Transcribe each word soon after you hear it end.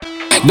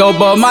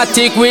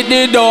Dubmatic with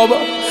the dub.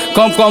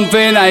 Come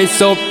fi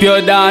nice up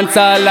your dance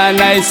hall and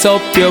nice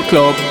up your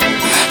club.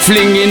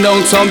 Flinging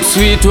down some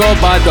sweet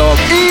rubber dub.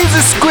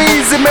 Easy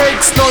squeeze, it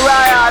makes no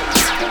riot.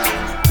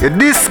 You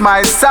diss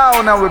my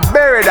sound and we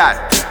bury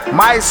that.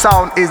 My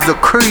sound is the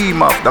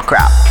cream of the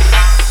crop.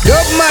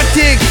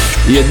 Dubmatic.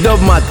 Yeah,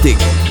 Dubmatic,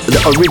 the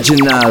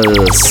original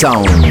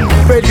sound.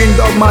 Virgin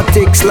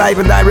Dubmatics, live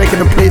and direct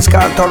in a place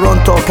called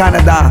Toronto,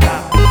 Canada.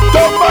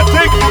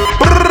 Dubmatic,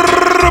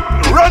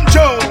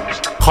 Rancho.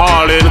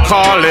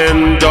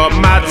 Calling,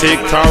 Dubmatic,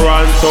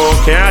 Toronto,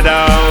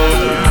 Canada.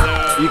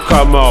 You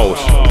come out.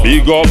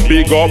 Big up,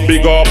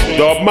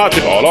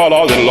 Dubmatic, la.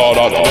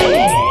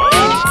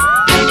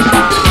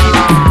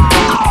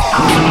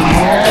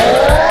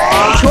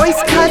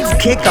 Choice Cuts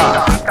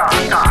Kickoff.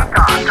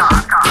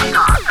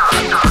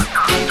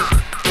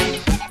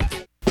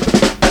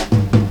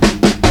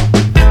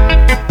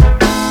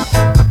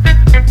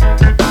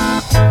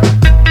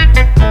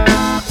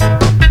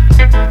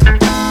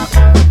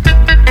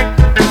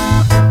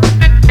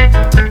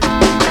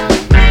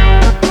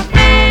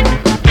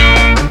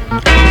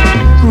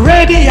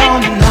 Ready or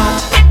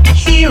not,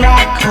 here I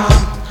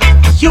come.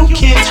 You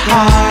can't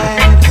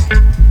hide.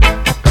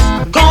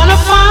 Gonna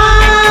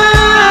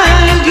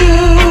find you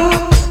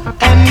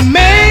and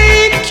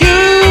make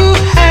you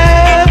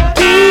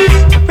happy.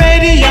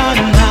 Ready or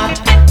not,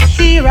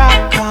 here I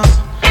come.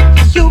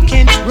 You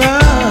can't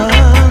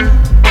run.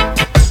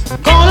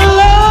 Gonna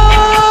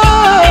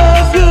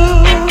love you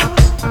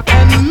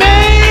and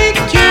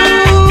make you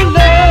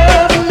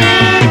love me.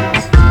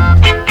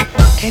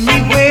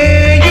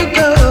 Anywhere you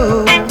go,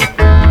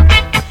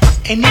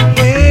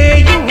 anywhere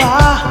you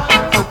are,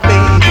 oh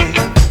baby,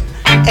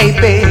 hey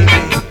baby,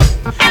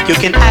 you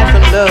can hide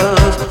from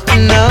love,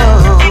 no.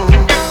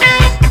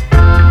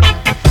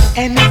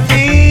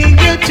 Anything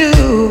you do,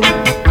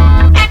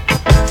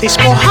 this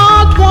more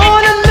heart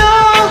wanna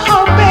know,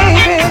 oh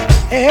baby,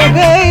 hey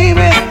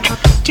baby,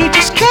 you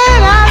just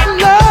can't hide from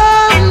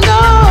love,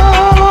 no.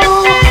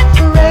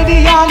 Ready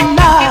or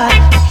not,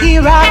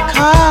 here I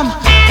come,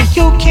 and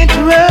you can't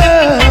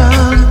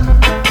run.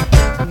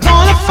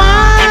 Gonna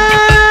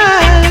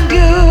find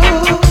you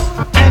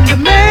and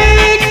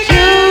make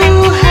you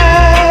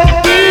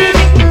happy.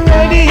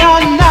 Ready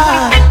or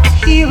not,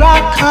 here I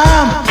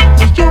come.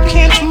 You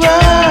can't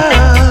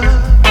run.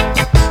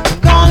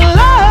 Gonna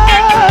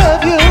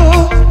love you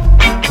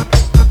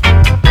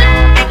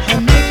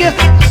and make you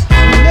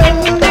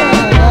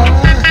love.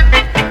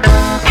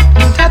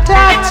 Ta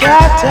ta ta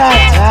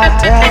ta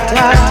ta ta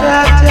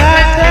ta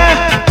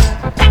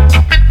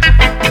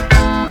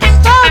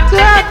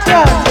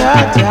ta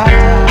ta.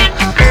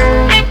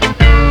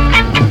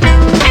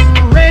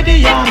 Ready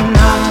or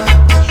not,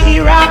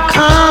 here I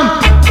come.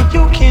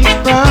 You can't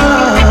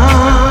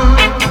run.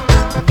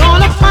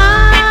 Gonna find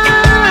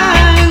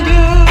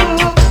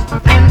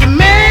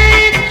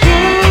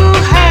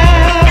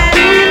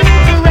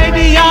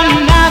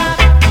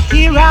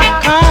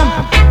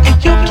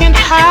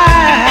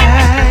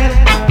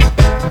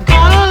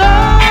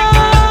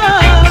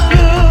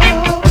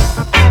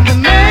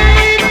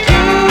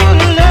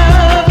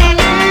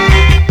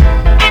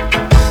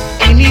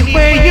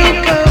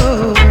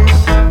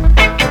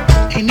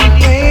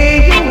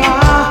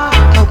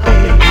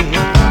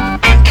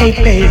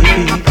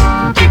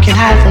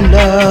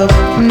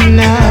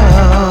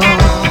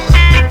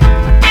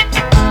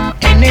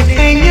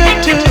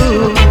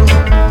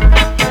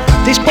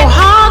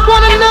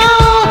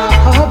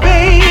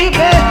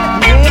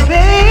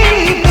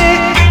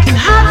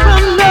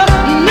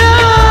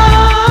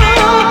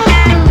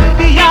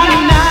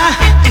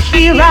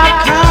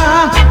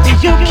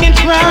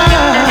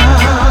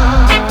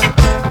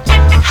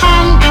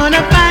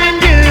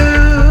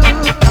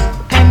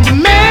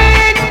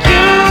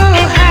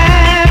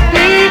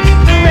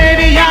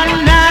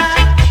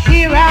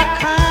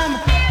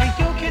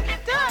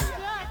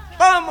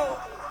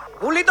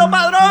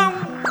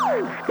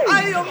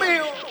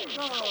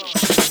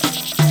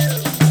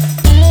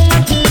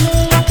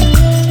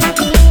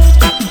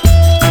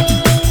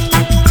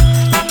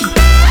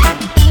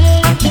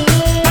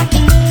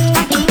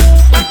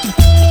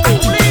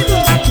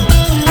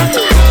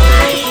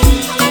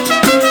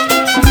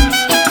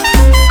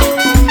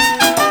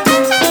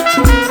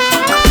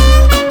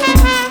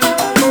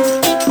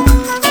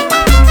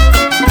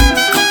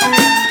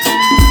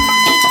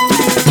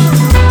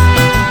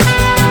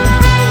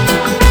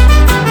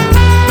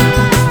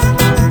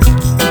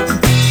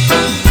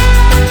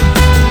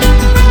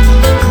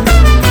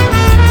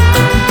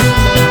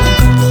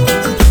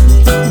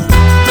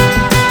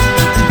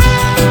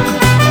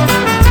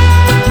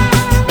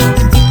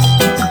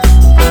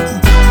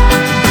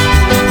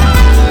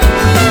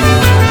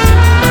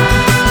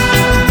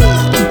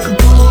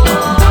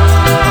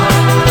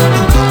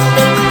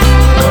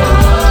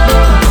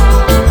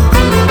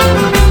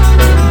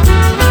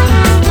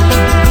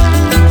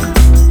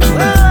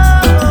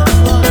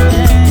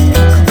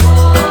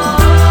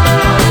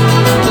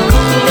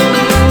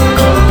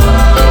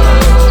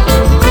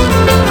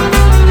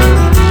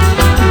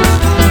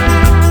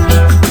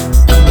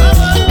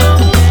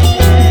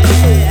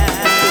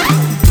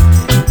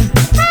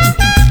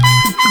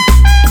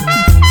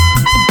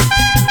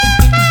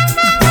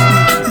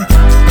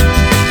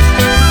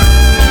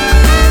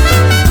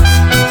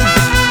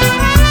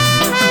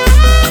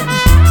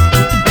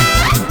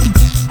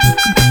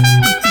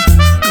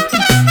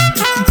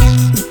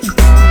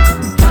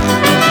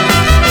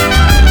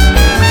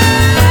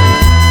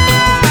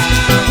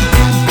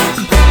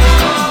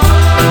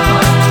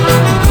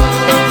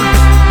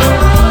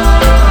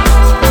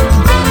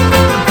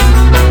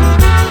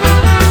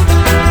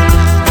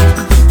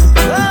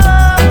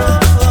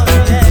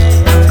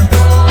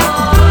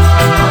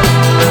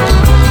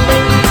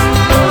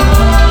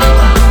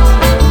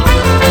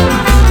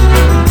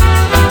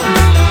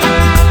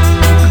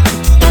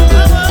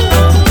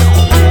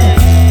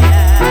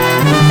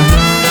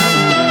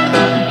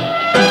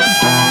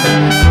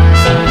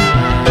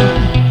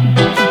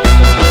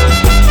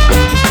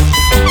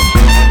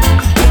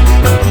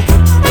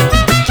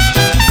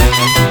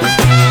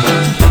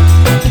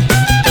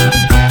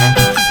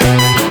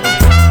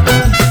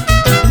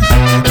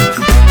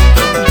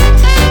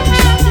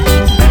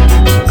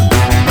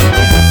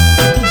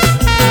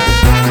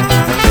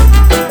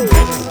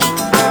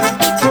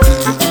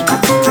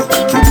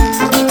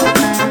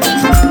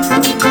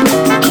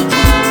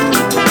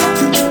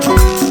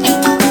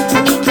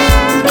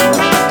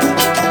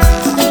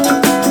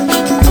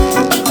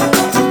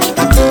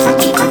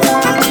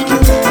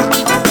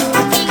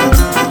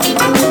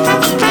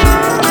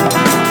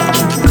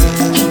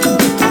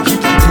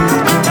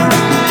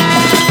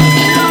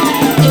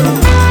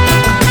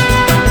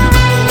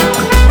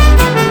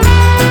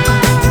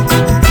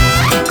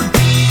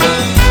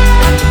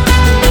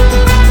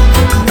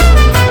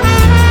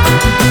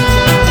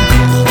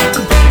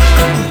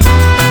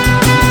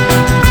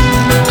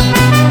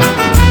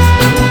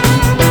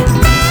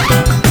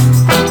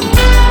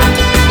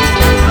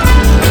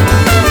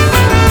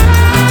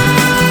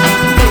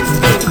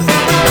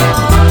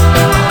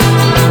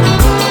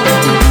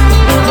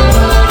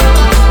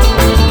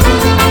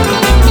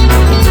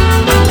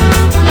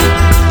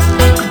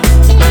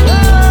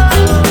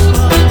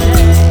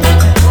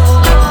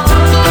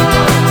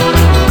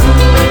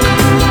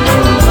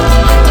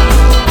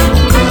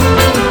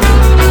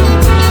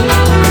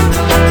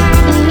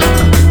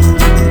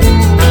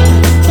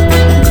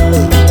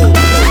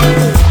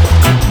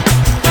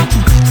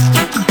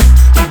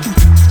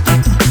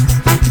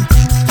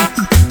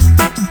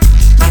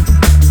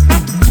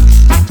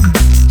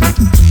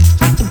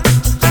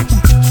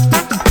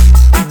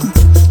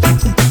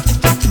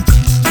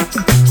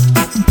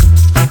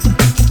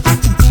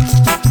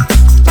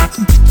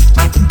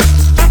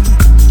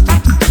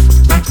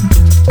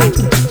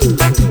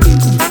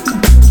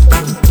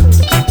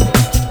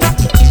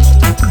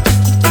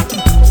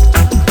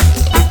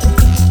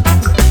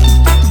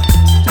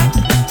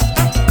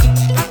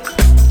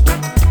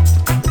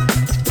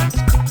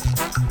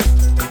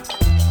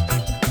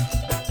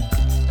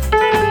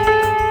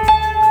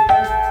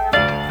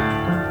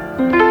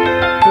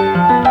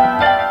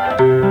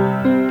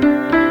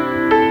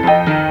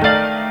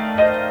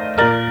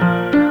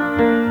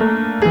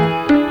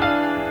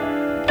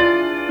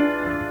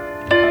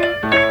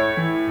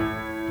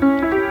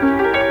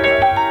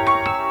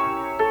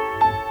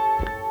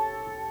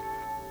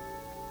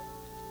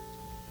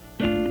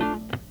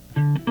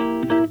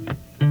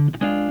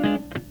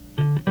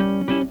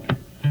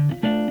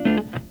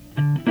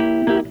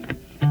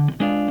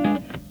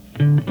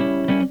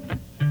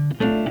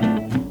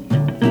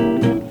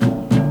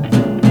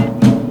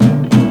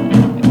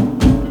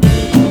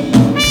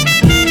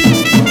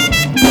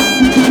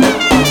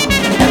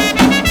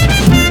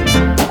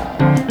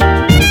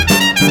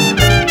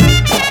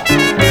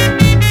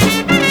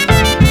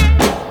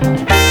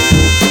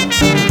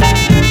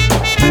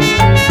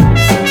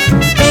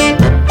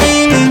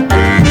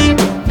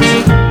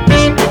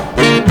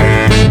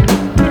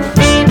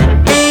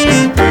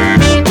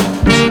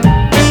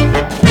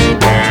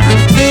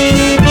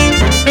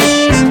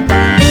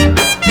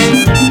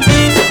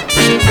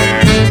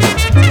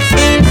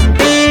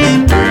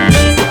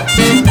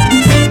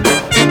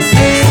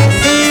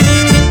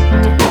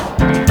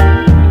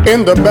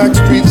in the back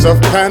streets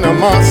of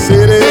Panama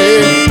City,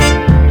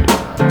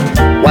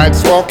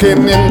 whites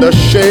walking in the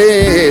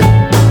shade.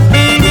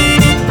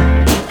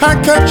 I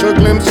catch a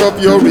glimpse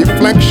of your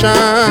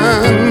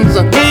reflections,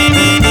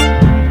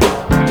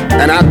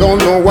 and I don't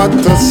know what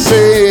to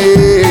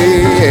say.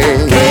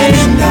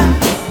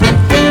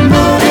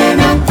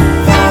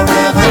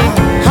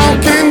 How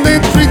can they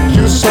treat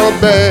you so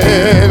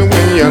bad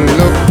when you're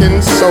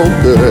looking so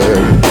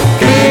good?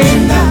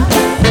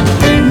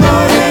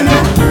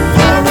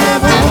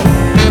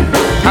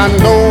 I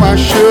know I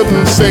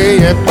shouldn't say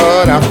it,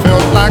 but I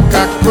felt like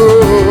I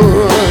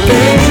could.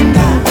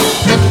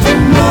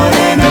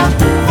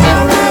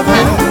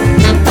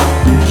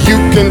 You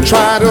can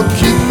try to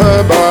keep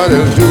her, but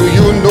it'll do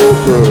you no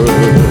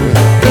good.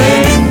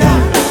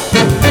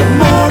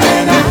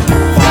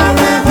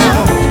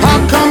 How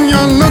come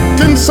you're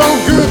looking so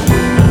good,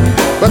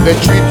 but they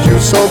treat you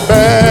so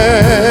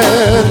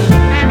bad?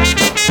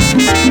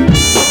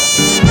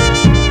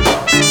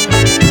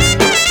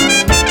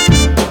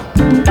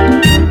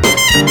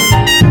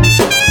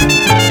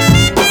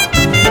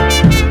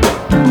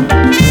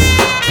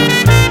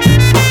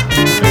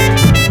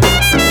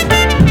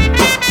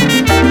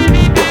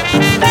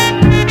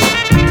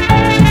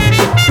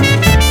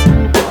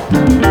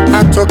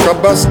 Took a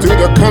bus to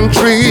the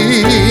country,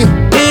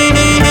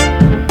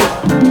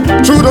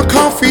 through the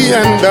coffee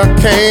and the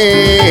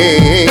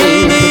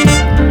cane.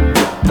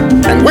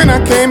 And when I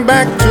came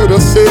back to the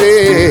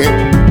city,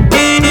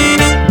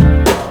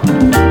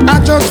 I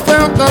just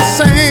felt the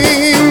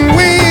same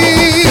way.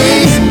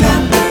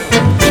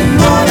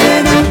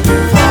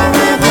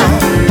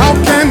 How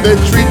can they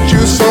treat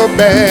you so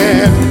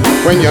bad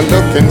when you're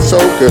looking so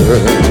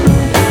good?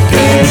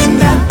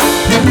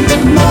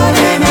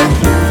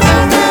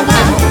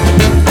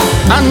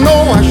 I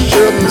know I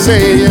shouldn't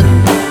say it,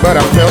 but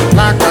I felt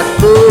like I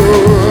could.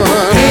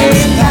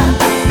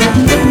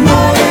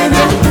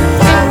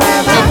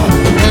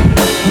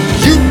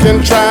 You can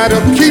try to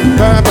keep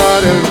her,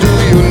 but it'll do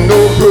you no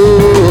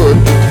good.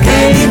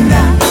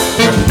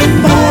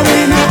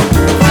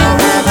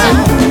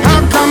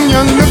 How come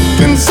you're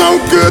looking so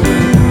good,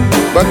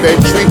 but they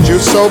treat you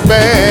so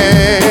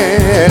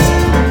bad?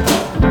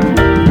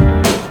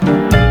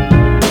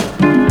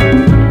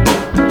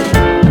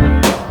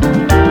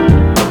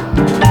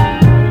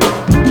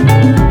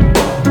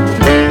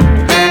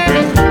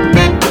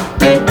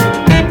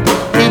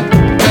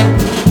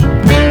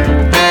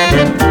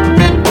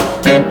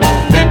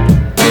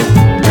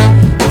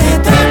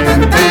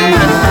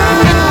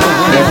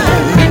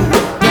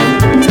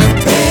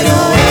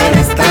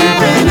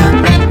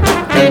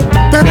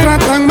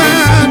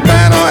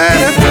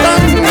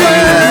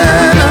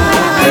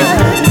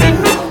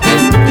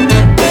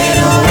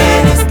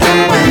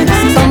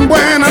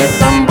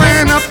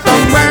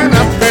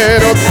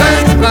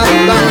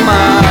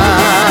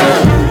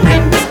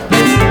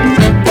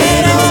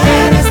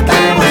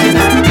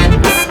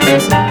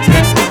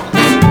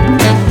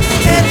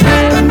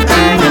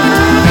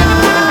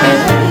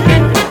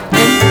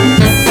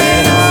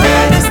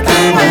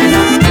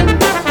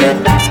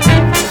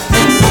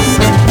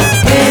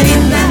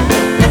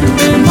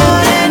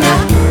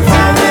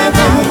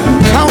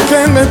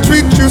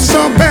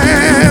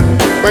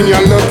 When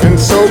you're looking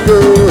so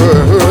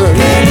good,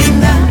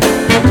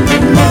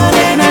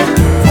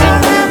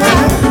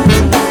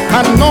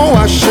 I know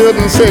I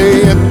shouldn't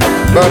say it,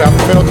 but I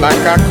felt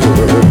like I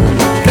could.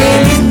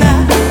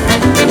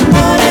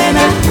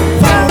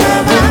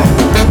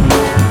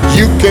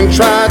 You can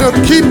try to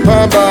keep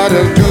her, but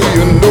it'll do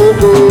you no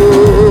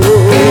good.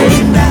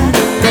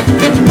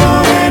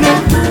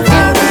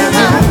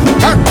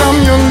 How come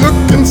you're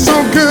looking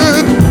so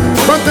good,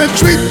 but they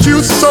treat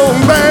you so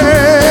bad?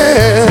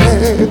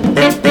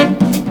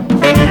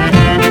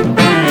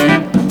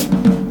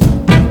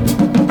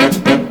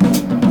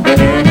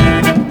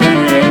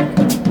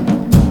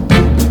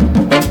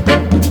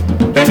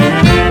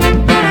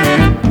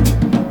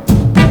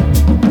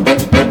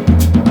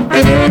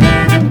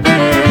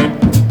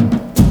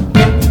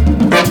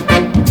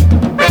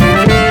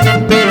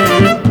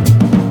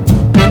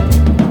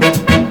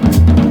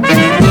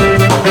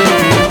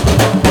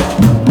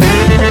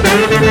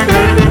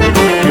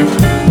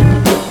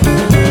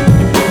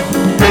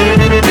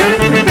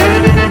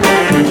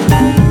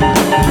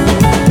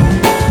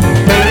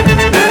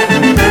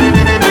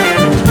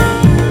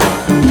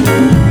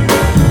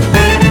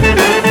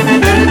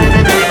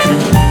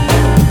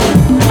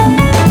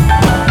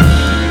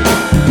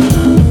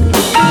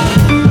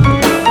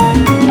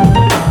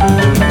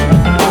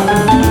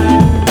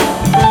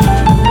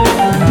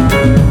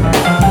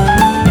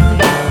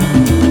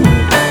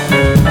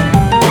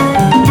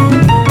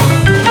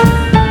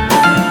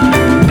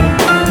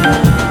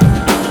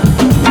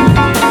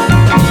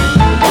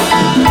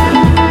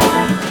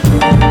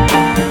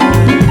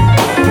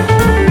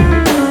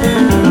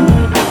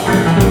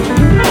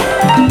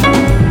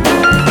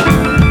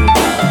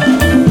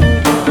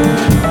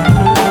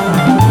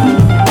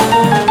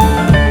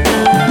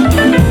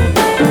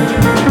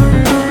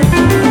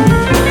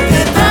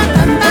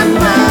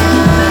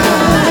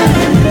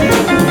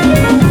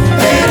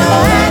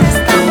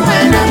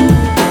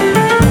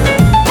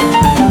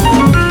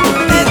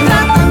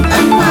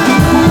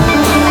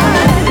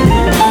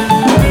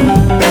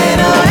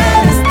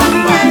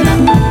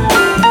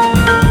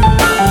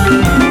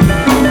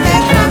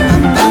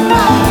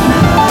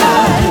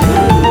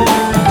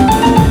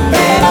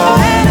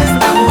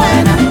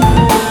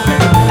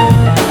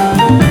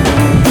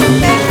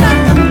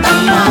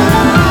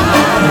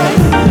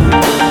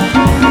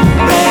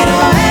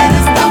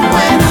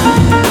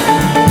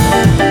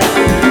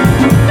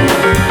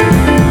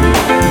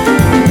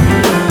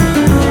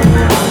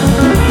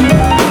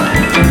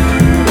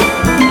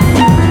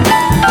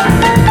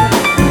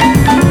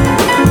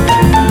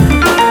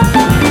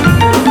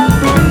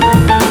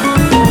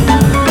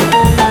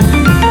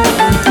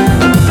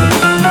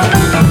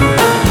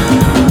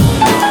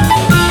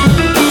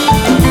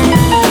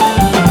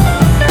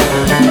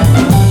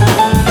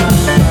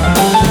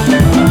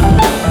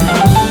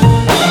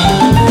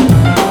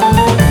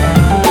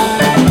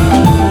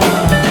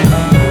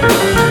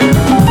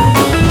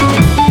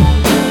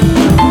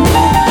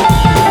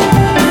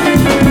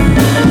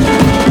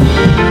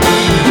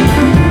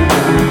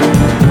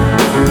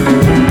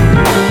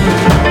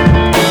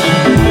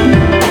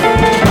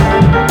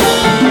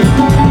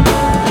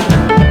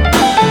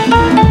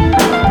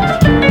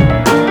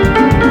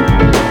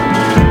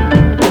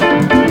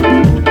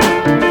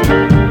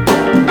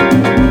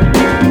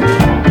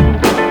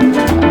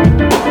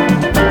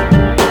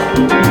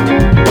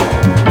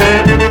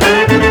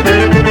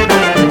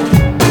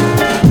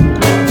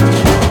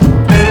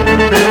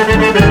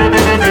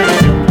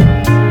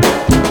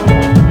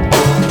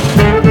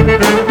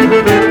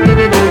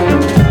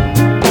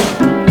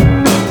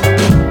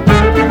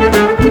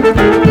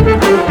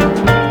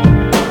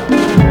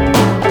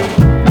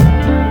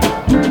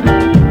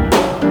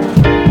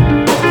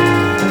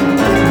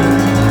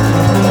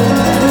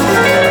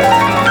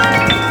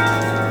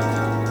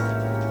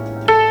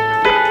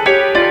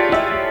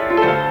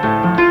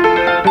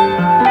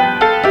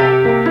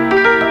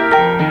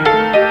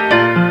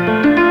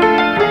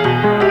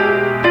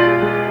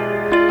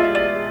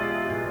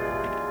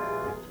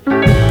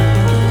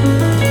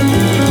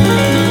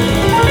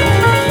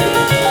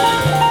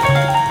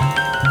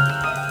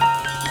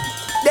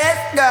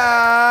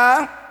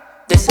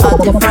 This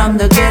hottie from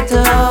the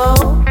ghetto.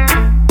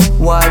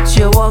 Watch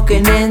you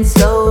walking in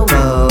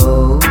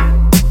slow-mo.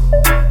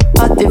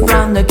 Hottie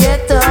from the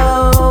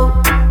ghetto.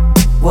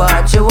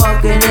 Watch you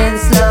walking in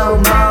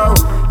slow-mo.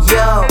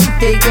 Yo,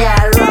 the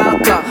girl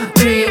rocker,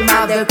 dream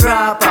of the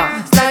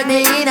cropper. Start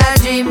me in a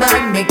dream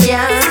but me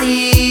can't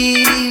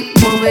see.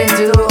 Moving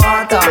too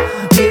hotter,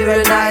 give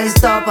her a nice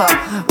stopper.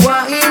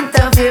 Won't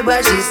interfere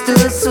but she's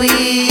too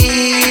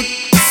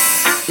sweet.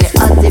 The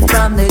hottie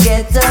from the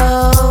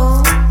ghetto.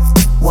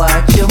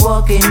 Watch you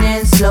walking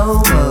in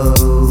slow-mo.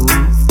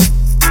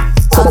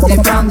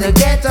 Hottie from the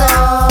ghetto.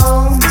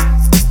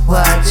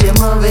 Watch you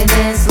moving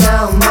in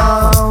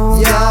slow-mo.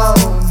 Yo,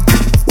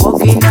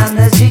 walking on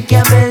the street,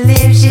 can't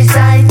believe she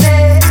sight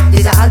me.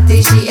 This a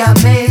hottie, she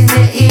amaze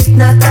me,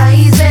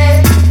 hypnotize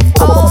me.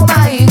 Oh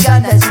my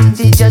God, that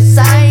she just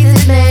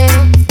sighted me.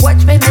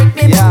 Watch me make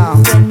me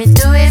move when me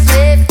do it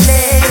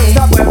swiftly.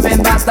 Stop worrying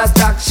about the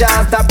structure,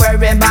 stop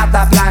worrying about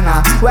the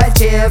planner. Well,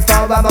 chill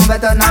for a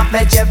moment, don't have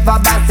to chill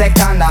for a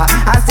second.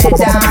 I sit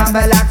down,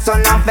 relax, so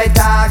not to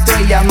talk to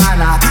your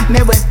manner.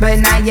 Me whisper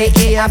in your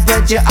ear,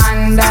 put you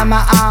under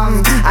my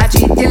arm. I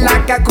treat you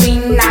like a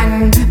queen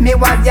and me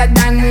was your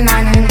dan.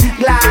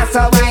 Glass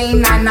of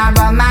wine and a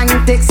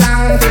romantic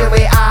song. Feel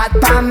we heart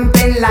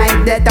pumping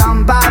like the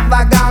thump of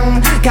a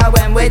gun. Cause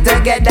when we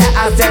together,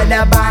 I said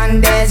the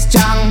bond is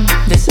strong.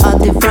 This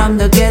hottie from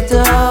the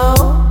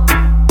ghetto.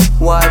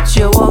 Watch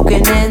you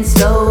walking in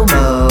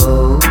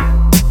slow-mo.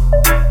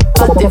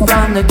 Hottie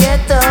from the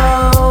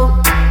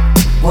ghetto.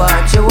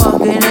 Watch you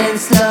walking in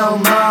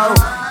slow-mo.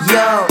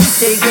 Yo,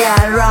 the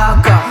girl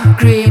rocker,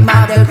 cream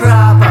of the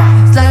cropper.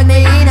 Slide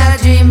me in a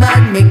dream but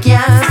me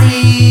can't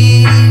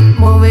see.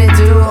 Moving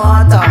too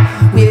hotter,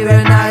 we're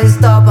a nice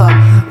stopper.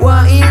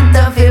 Won't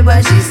interfere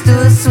but she's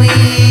too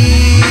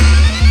sweet.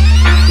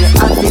 The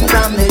hottie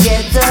from the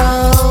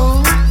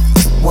ghetto.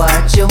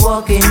 Watch you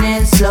walking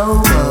in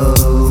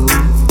slow-mo.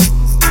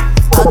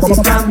 Hottie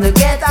from the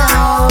ghetto.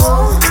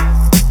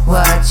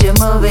 Watch you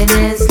moving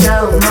in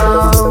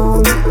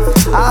slow-mo.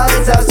 Oh,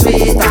 it's so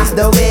sweet,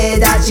 the way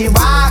that she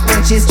walk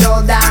when she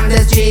stroll down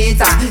the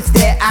street.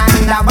 Stay on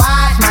the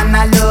watch, man,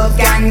 I look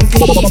and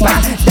creep.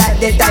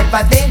 That the type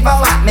of thing for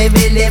what me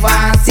really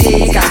want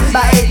seek.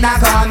 But it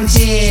not come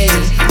cheap.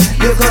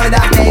 You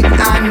coulda make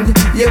and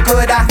you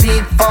coulda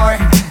feed for.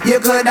 You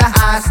coulda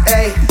ask,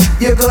 hey,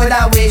 you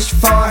coulda wish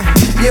for.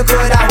 You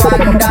coulda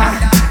wonder,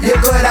 you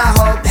coulda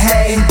hope,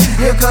 hey.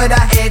 You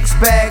coulda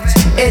expect,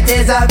 it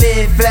is a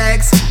big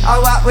flex. Or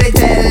what we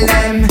tell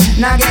them,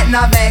 now get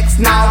no vex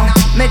now.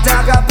 Me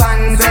talk up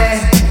and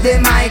say, the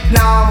mic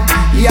now.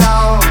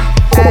 Yo,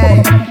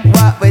 hey,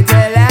 what we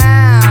tell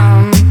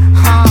them,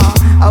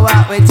 huh? Or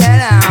what we tell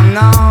them,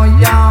 no,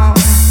 yo.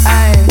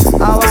 Hey,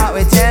 or what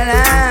we tell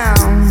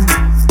them,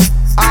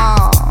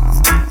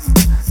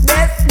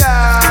 this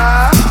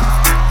girl,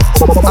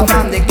 I'm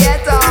from the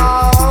ghetto,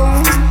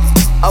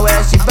 or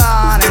where she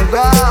born and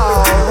grow.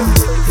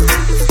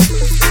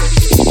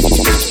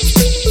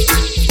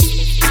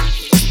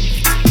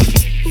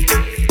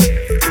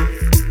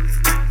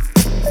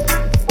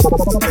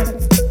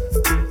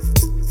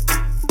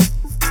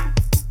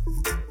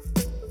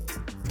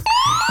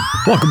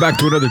 Welcome back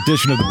to another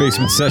edition of the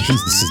Basement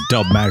Sessions. This is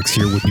Dubmatix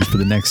here with you for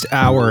the next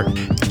hour.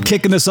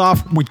 Kicking us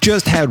off, we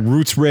just had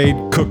Roots Raid,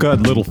 Kuka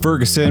and Little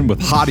Ferguson with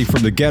Hottie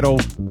from the Ghetto,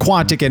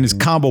 Quantic and his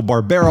combo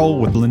Barbero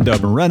with Linda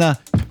Morena,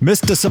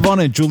 Mr.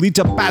 Savannah and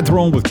Julita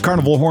Padron with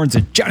Carnival Horns,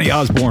 and Johnny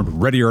Osborne,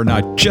 Ready or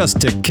Not, just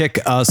to kick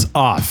us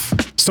off.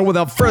 So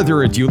without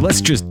further ado, let's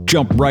just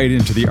jump right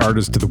into the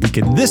artist of the week.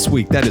 And this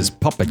week, that is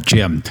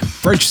Pupajim,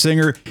 French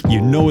singer.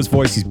 You know his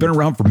voice. He's been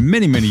around for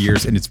many, many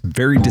years, and it's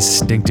very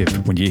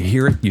distinctive. When you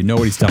hear it, you know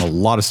it. He's done a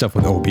lot of stuff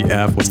with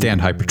OBF, with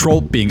Stand High Patrol,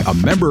 being a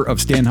member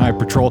of Stand High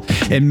Patrol,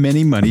 and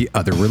many, many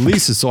other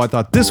releases. So I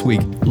thought this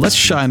week, let's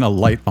shine a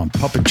light on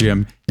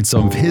Pupajim and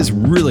some of his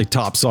really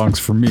top songs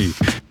for me.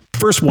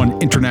 First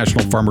one,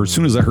 International Farmer. As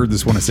soon as I heard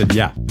this one, I said,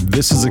 yeah,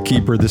 this is a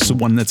keeper. This is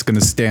one that's going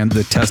to stand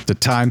the test of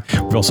time.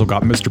 We've also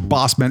got Mr.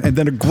 Bassment, and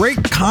then a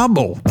great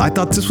combo. I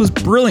thought this was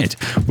brilliant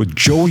with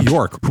Joe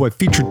York, who I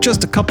featured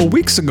just a couple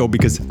weeks ago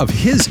because of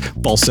his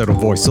falsetto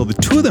voice. So the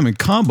two of them in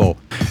combo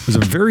was a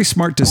very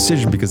smart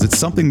decision because it's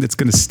something that's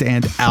going to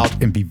stand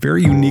out and be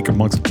very unique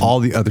amongst all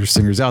the other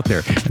singers out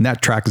there. And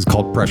that track is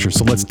called Pressure.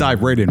 So let's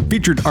dive right in.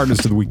 Featured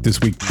artist of the week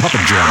this week,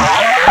 Pupajim.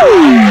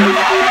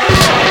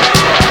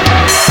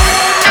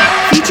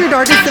 Featured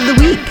artist of the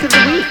week.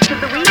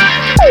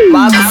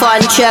 Bag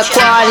fun check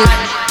one.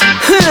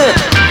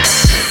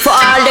 For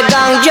all the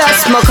gang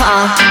just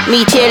mocha.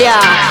 Me tell ya,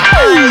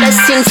 all the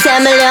sin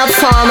similar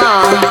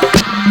farmer.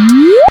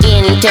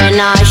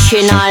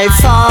 International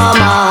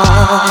farmer.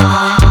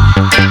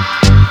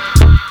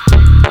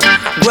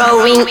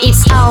 Growing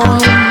its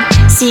own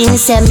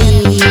since a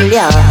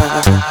million.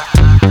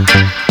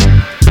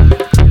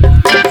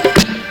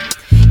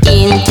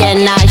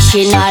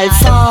 International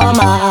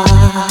farmer.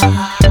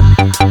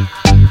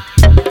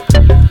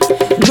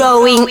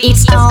 Growing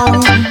its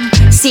own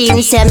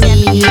since a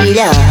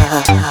million.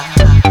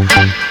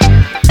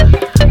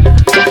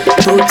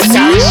 Put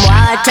some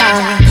water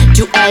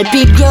to help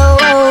it grow.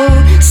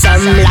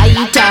 Some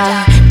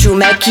lighter to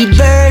make it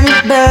burn,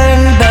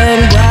 burn,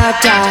 burn.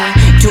 Water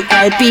to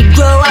help it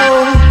grow.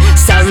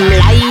 Some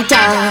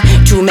lighter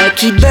to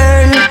make it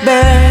burn,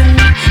 burn.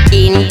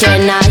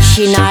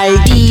 International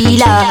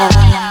dealer.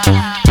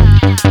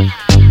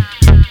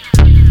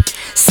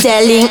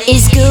 Selling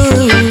is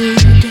good.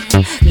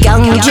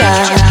 Ganja.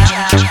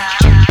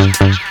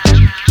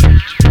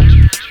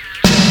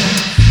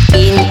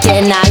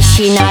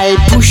 International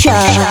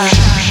pusher.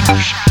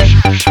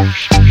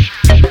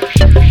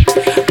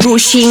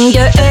 Pushing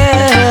the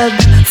herb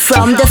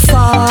from the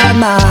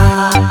farmer.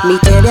 Me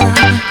tell ya.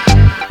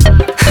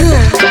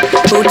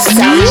 Put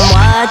some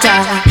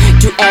water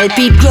to help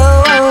it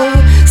grow.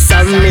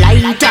 Some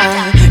lighter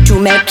to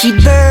make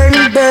it burn,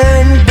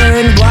 burn,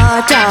 burn.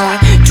 Water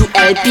to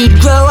help it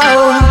grow.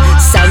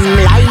 Some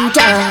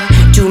lighter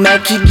to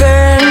make it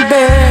burn,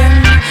 burn.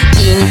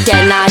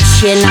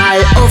 International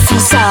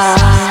officer.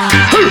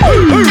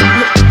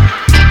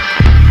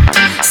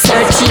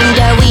 Searching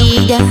the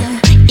weed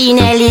in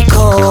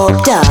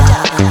helicopter.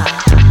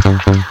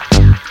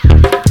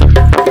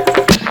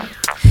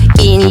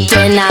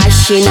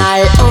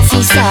 International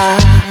officer.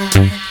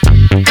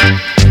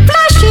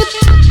 Flash it.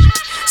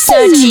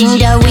 Searching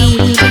the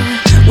weed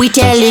with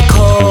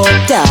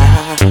helicopter.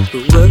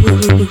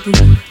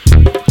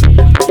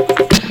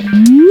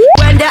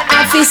 When the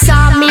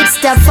officer meets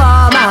the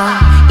farmer,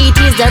 it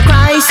is the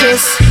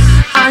crisis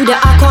on the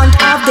account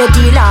of the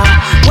dealer.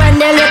 When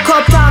the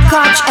helicopter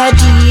catch a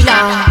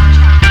dealer,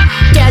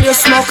 tell your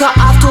smoker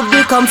have to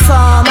become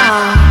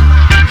farmer.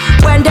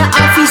 When the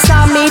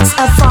officer meets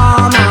a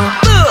farmer,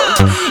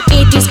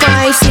 it is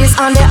crisis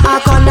on the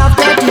account of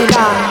the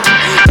dealer.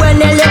 When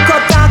the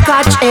helicopter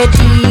catch a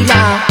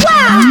dealer,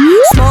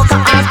 smoker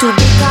have to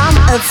become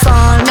a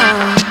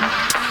farmer.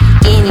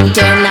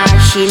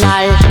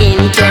 International,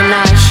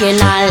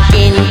 international,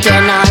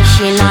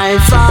 international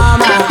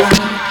farmer.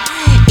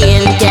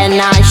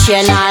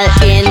 International,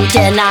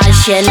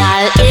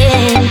 international,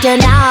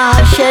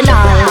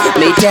 international.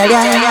 Me tell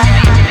ya.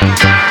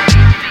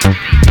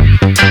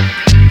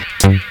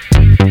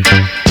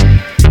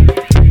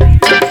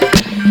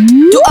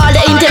 To all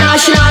the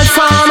international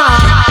farmer,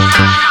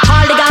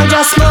 all the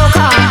ganja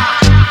smoker,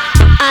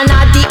 and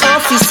not the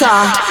officer,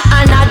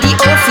 and not the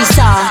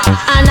officer,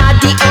 and not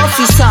the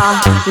officer.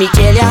 Me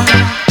tell ya.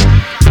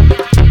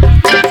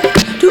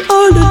 To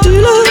all the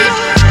dealers,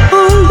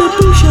 all the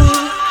pushers,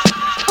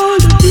 all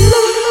the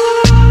dealers,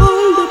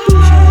 all the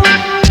pushers,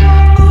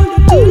 all the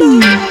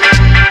dealers.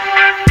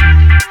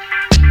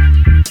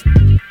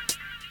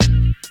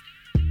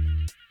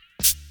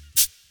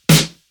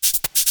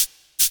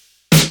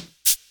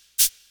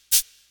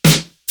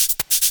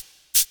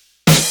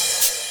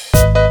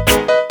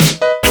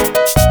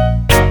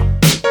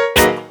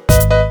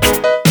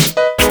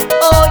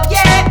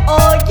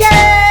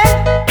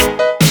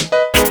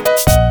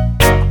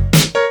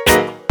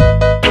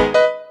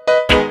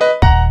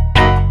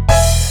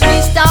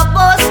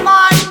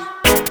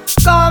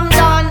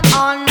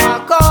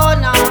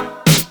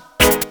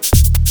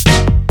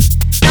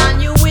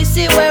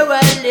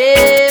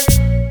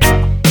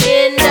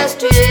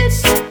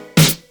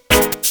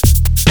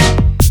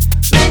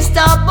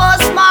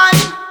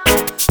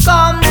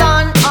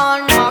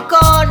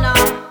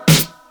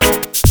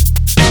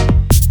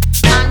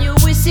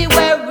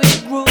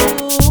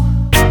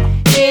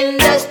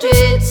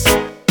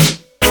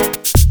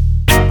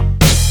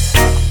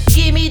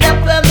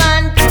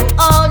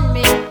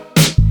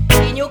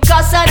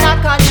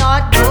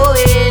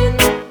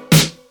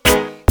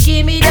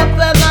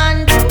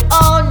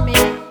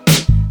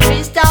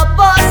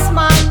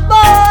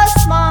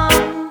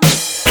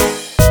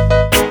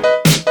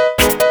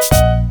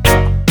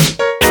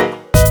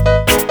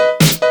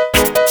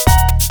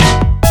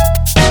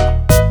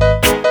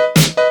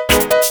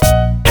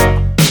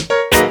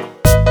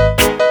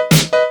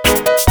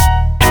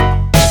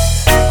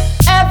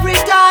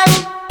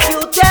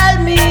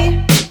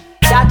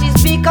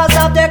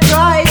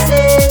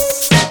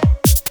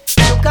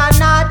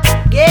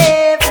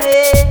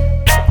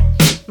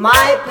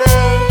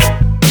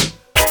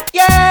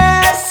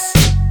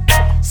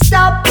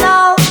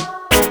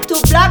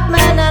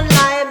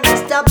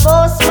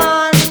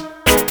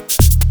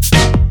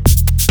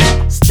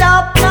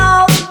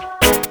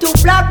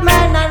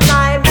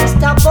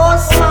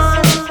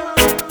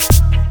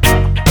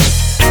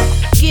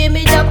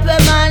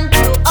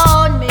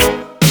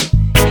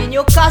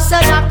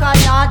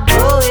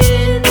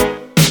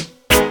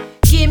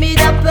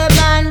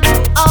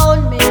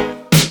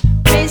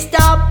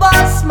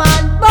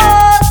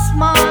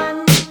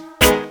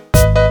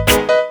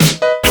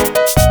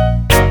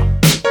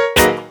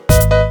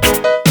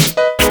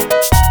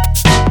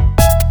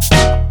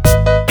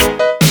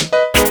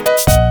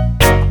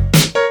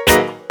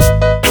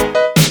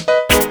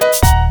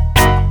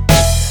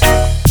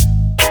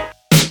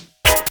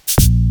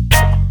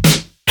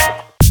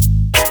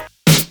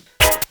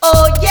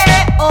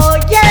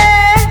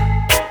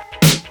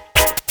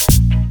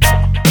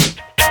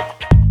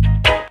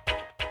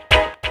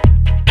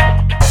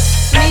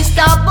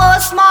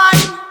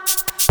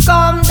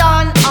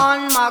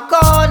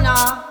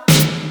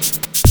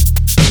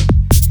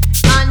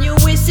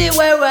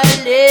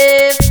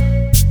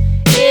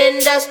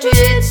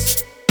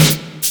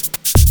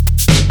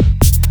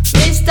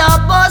 Mr.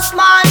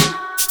 Bossman,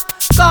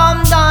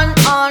 come down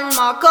on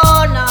my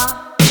corner,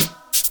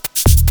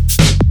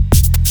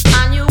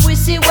 and you will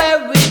see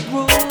where we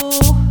grew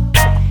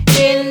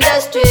in the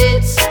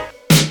streets.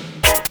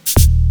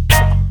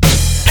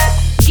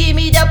 Give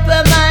me the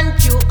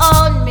permit you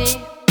own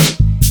me.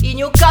 In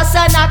your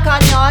castle I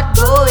cannot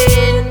go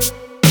in.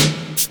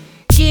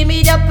 Give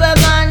me the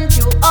permit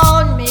you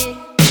own me,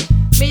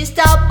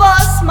 Mr.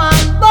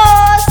 Bossman,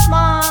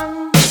 Bossman.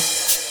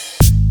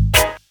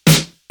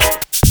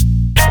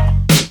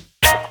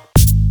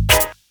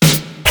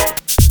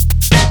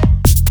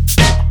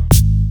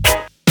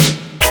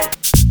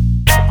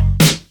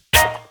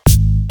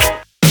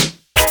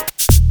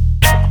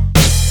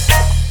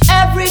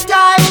 Every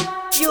time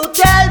you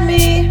tell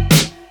me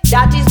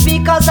that is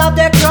because of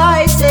the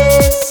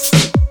crisis,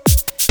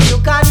 you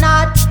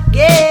cannot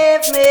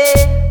give me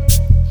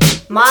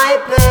my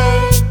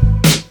pay.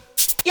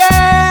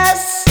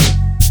 Yes,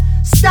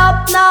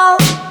 stop now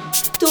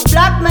to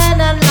black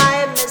men and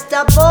lie,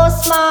 Mr.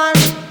 Bossman.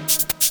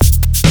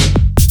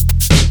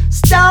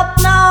 Stop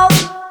now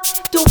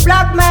to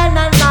black men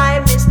and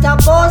lie, Mr.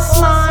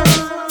 Bossman.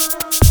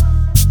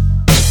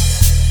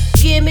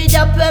 Give me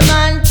the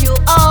payment you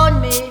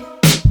own me.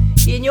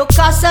 In your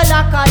castle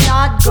I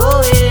cannot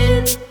go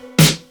in.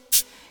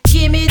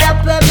 Give me the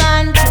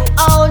payment you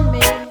own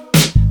me,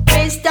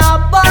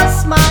 Mr.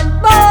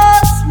 Bossman,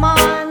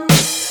 Bossman.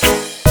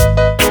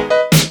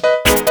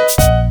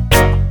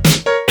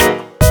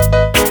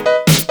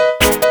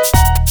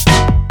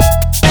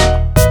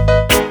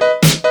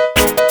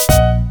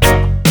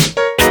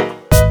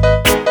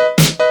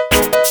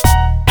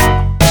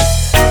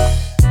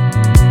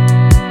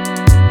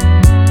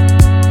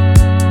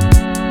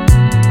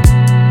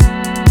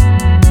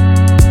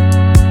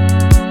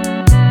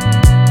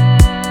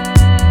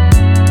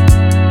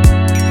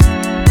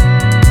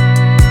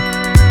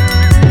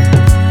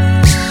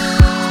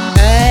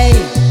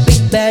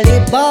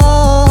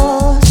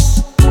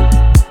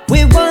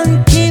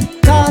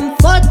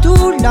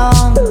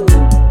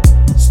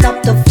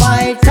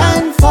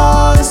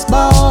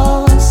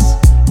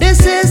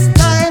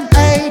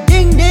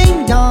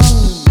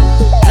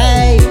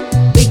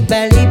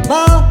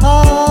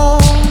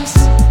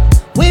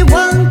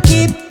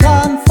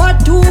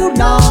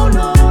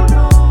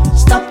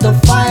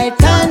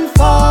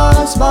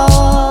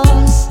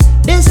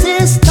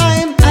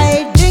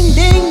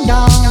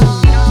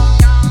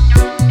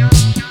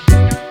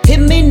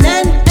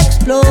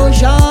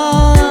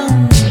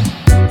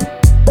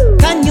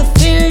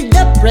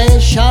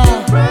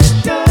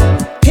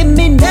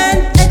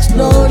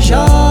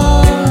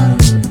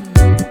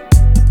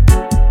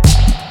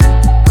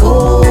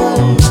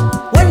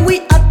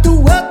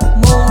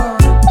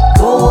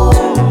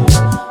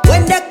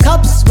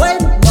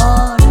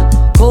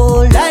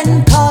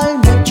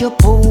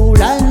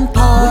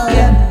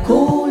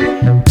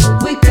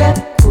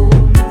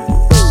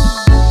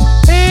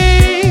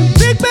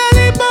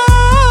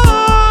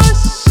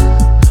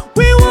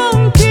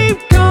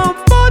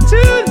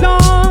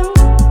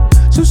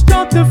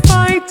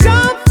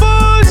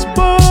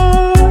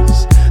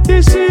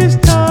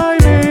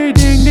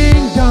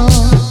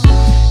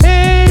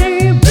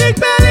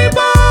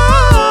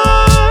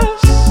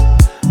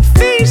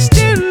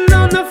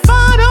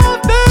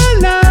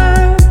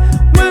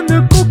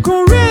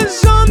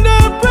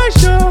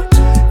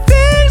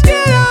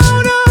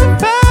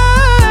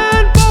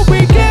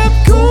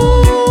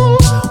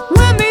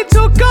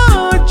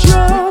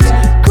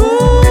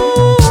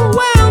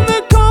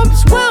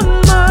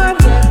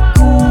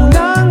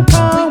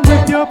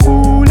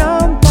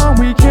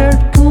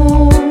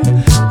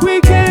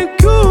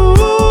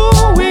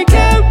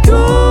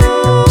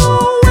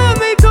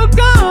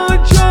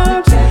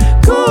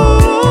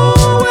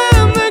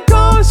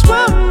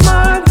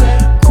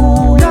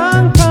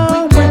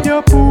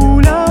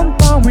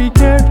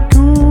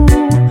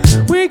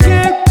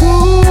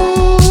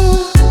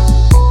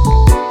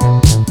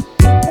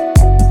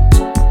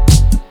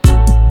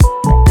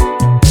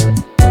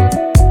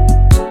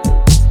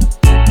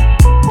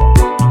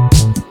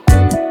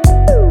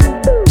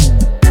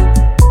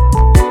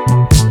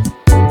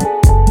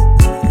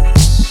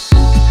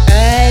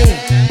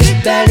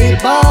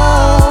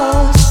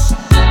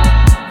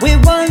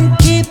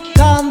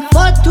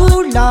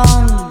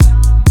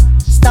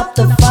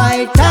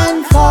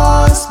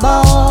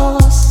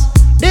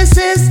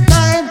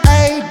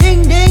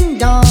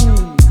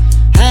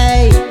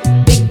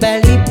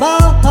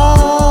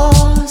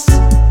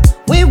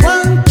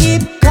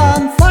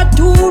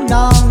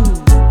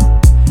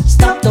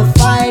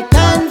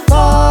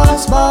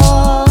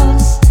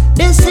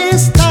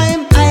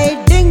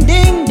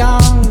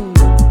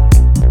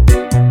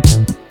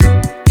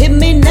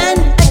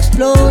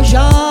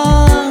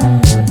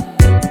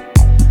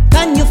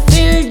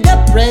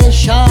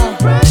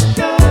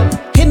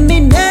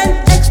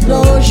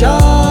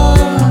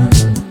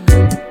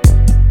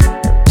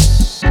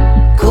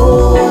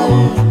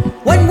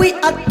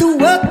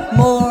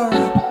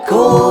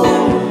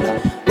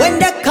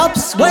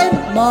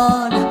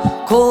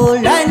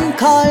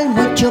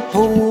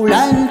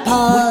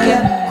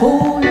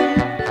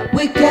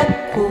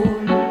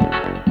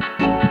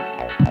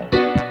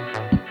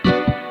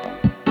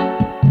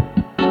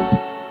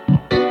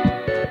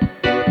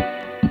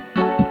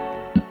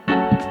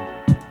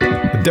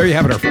 you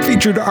have it, our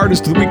featured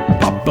artist of the week,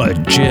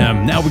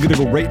 Pupajim. Now we're going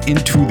to go right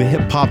into the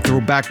hip-hop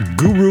throwback,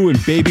 Guru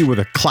and Baby with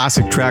a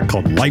classic track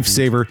called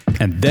Lifesaver.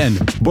 And then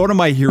one of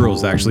my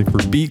heroes, actually,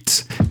 for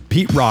beats,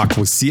 Pete Rock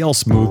with CL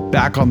Smooth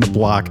back on the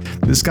block.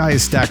 This guy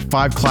has stacked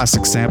 5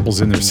 classic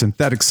samples in their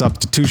synthetic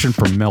substitution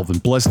from Melvin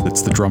Bliss.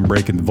 That's the drum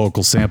break and the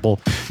vocal sample.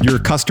 You're a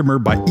Customer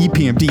by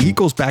EPMD. He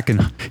goes back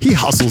and he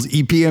hustles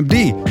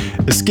EPMD.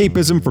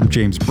 Escapism from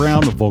James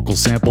Brown, the vocal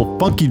sample.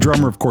 Funky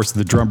Drummer, of course,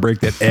 the drum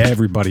break that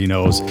everybody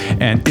knows.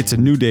 And It's a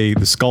New Day,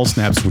 the Skull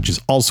Snaps, which is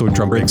also a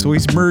drum break. So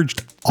he's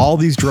merged all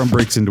these drum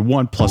breaks into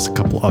one, plus a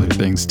couple other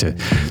things to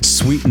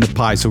sweeten the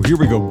pie. So here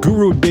we go.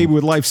 Guru and Baby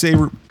with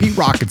Lifesaver, Pete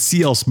Rock and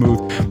CL Smooth,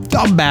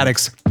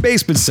 Thumbatics,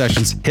 Basement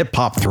Sessions, hip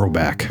hop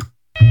throwback.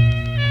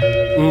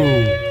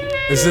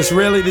 Is this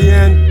really the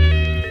end?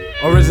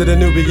 Or is it a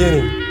new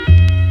beginning?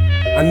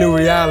 A new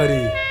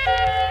reality?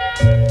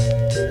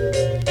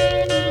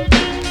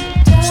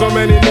 So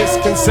many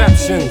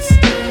misconceptions,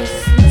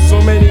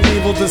 so many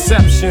evil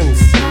deceptions.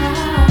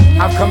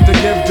 I've come to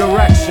give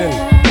direction,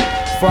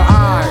 for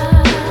I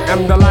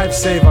am the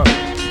lifesaver.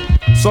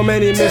 So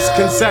many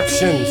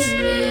misconceptions,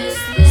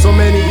 so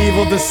many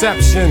evil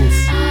deceptions.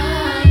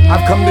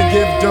 I've come to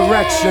give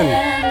direction,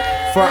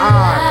 for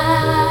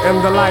I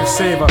am the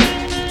lifesaver.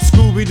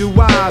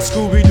 Scooby-Doo-wah,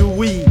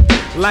 Scooby-Doo-wee.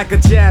 Like a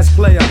jazz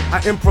player,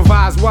 I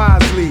improvise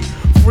wisely.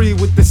 Free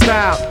with the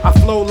style, I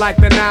flow like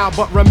the Nile.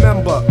 But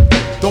remember,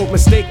 don't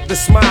mistake the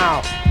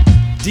smile.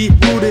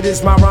 Deep-rooted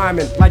is my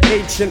rhyming, like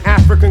ancient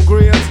African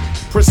griots.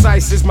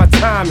 Precise is my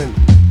timing.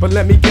 But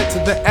let me get to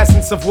the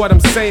essence of what I'm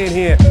saying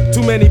here.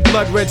 Too many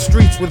blood-red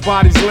streets with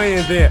bodies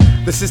laying there.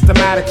 The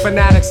systematic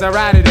fanatics are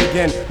at it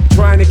again,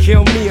 trying to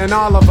kill me and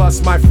all of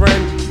us, my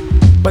friend.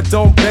 But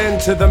don't bend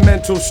to the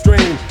mental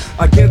stream.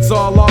 Against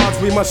all odds,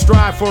 we must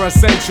strive for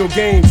essential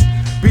gains.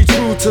 Be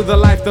true to the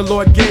life the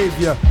Lord gave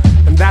you.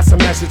 And that's a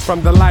message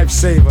from the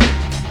lifesaver.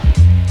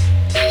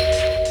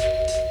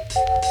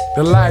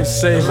 The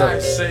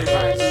lifesaver.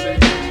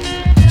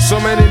 So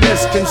many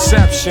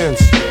misconceptions,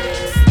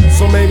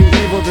 so many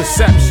evil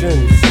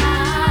deceptions.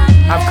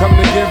 I've come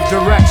to give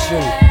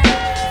direction,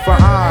 for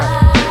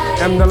I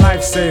am the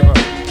lifesaver.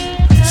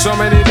 So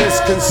many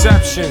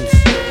misconceptions,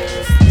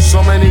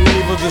 so many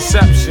evil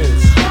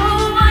deceptions.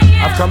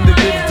 I've come to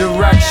give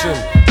direction,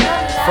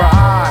 for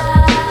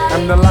I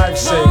am the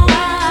lifesaver.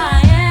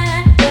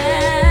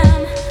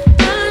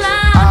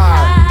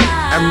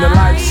 I am the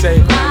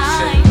lifesaver.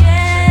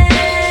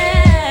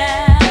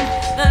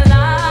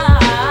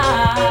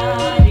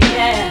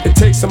 It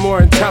takes a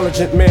more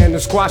intelligent man to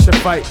squash a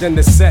fight than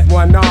to set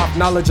one off.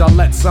 Knowledge, I'll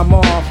let some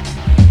off.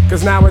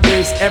 Cause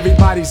nowadays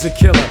everybody's a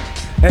killer.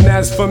 And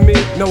as for me,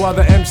 no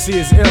other MC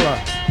is iller.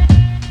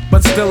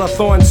 But still a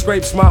thorn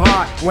scrapes my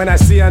heart when I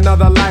see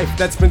another life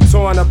that's been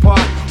torn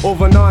apart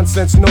over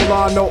nonsense, no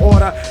law, no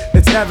order.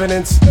 It's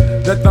evidence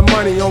that the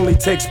money only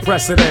takes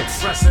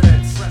precedence.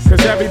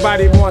 Cause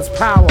everybody wants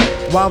power,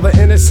 while the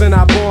innocent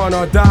are born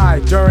or die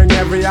during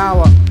every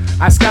hour.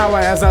 I scour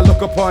as I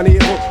look upon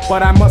evil,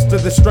 but I muster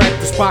the strength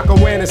to spark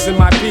awareness in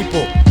my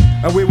people.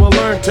 And we will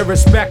learn to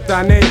respect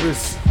our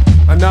neighbors.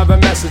 Another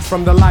message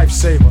from the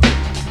lifesaver.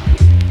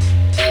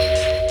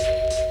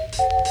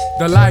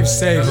 The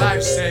lifesaver.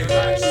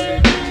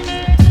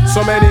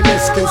 So many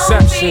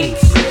misconceptions,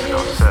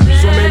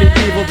 so many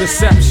evil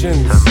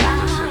deceptions.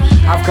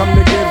 I've come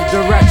to give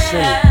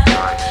direction,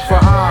 for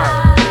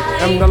I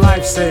am the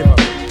lifesaver.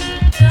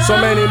 So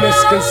many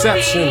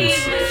misconceptions,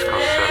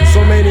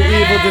 so many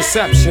evil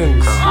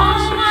deceptions.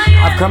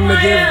 I've come to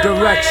give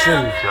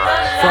direction,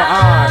 for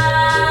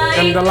I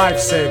am the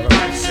lifesaver.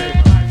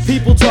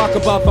 People talk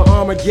about the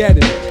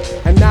Armageddon,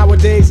 and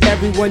nowadays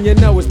everyone you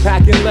know is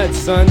packing lead,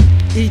 son.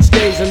 Each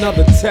day's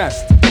another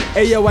test.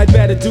 Ayo, I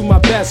better do my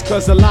best,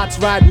 cause a lot's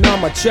riding on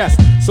my chest.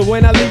 So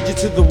when I lead you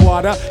to the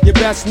water, you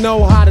best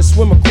know how to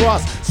swim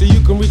across so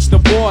you can reach the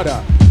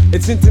border.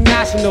 It's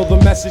international, the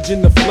message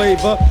and the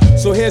flavor.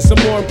 So here's some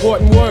more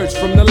important words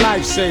from the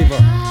lifesaver.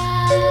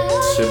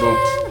 C'est bon.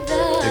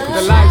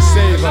 The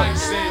lifesaver.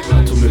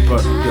 À tous mes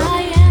potes, gars.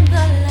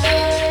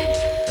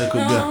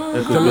 Écoute bien,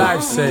 écoute The bien.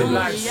 lifesaver.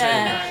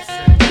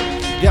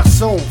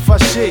 Garçon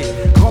fâché,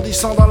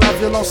 grandissant dans la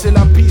violence et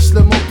la pisse.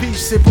 Le mot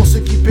pisse, c'est pour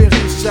ceux qui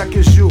périssent chaque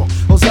jour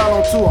aux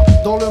alentours,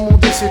 dans le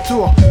monde et ses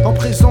tours. En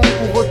prison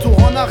ou retour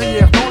en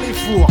arrière dans les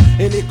fours.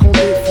 Et les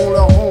condés font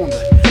leur ronde,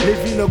 les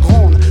villes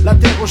grondent. La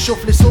terre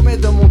chauffe, les sommets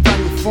de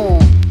montagne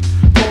fondent.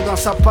 Dans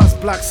ça passe,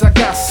 black, ça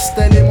casse.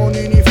 Tel est mon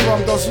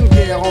uniforme dans une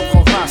guerre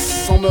entre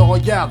races. On me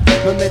regarde,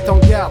 me met en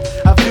garde.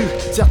 A vue,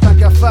 certains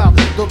cafardent,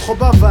 d'autres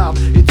bavardent.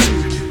 Et tu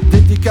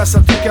dédicace à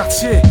tout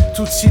quartier,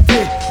 toute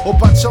cité. Oh,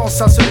 pas de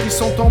chance à ceux qui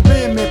sont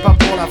tombés, mais pas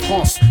pour la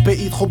France.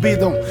 Pays trop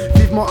bidon,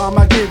 vivement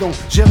Armageddon.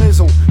 J'ai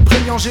raison,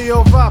 priant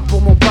Jéhovah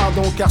pour mon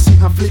pardon. Car si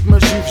un flic me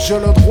gifle, je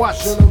le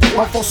droite.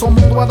 Enfonçant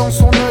mon doigt dans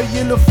son œil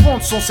et le fond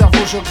de son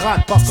cerveau, je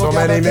gratte. Parce So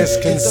many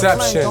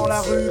misconceptions,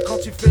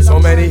 so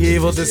many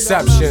evil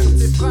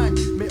deceptions.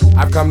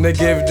 I've come to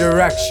give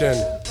direction,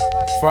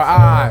 for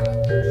I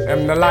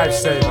am the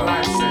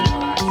lifesaver.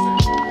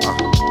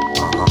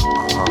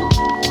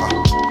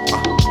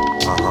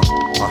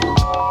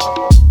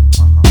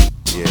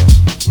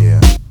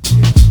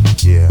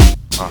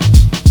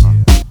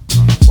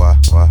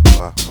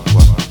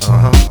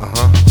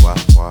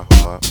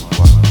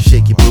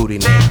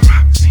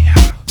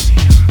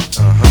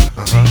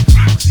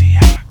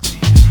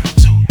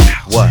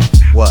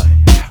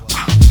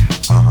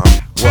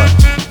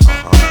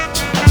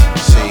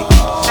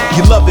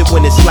 You love it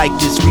when it's like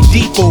this, we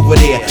deep over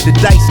there. The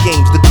dice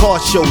games, the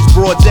car shows,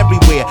 broads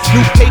everywhere.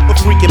 New paper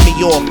freaking me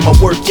off, my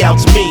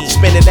workout's mean.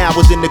 Spending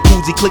hours in the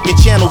koozie, clicking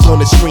channels on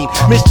the screen.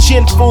 Miss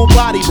Chin, full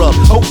body rub,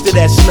 hosted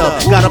that snub.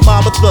 Got a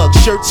mama thug,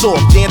 shirts off,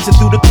 dancing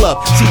through the club.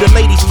 See the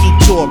ladies keep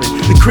touring,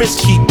 the Chris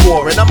keep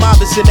pouring. I'm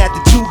obviously at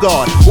the 2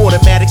 guard,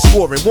 automatic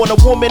scoring. Want a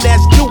woman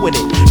that's doing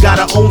it, got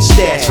her own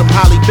stash. From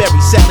Holly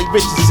Berry, Sally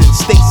Richardson,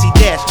 Stacey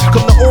Dash.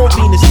 Come to all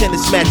Venus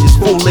tennis matches,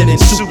 full linen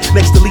suit.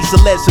 Next to Lisa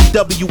Les, some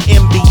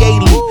WNBA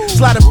loot.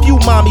 Slide a few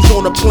mommies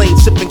on a plane,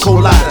 sipping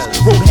coladas.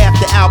 Wrote half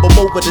the album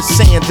over the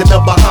sands in the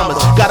Bahamas.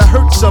 Gotta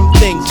hurt some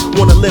things,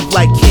 wanna live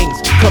like kings.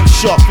 Come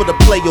sharp for the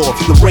playoffs,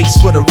 the race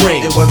for the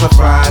ring. It was a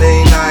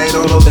Friday night,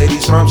 all the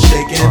ladies from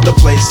shaking. The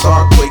place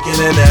start quaking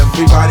and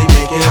everybody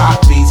making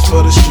hot beats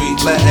for the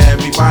street. Let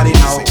everybody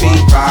know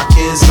beat rock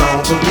is on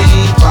the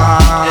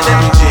revive. And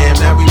every jam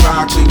that we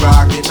rock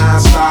it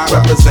non-stop.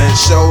 Represent,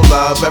 show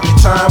love every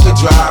time we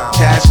drop.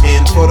 Cash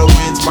in for the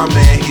wins, my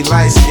man, he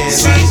light skin.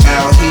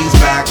 CL, he's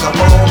back up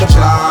on the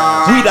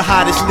block. We the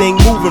hottest thing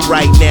moving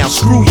right now,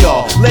 screw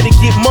y'all. Let it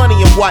get money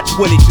and watch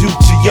what it do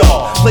to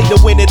y'all. Play to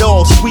win it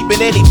all, sweeping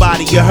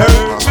anybody, you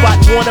heard? Spot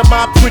one of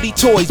my pretty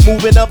toys,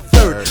 moving up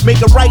third. Make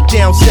a right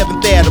down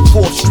 7th Ave to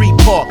 4th Street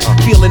Park.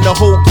 Feeling the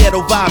whole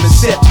ghetto vibe and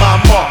set my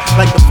mark.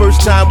 Like the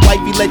first time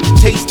wifey let you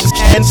taste the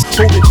cans.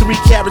 Holding 3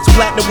 carats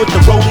platinum with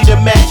the rollie to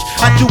match.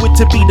 I do it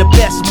to be the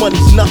best,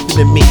 money's nothing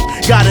to me.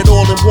 Got it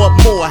all and want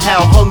more,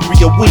 how hungry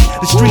are we?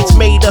 The streets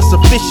made us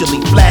officially,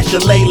 flash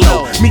or lay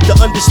low. Meet the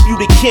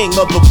undisputed king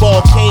of the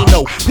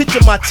volcano.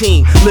 Picture my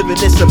team, living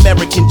this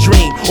American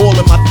dream. All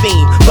in my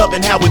theme,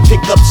 loving how it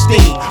pick up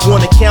steam.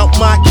 Wanna count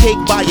my cake,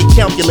 buy a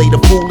calculator,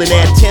 fool. And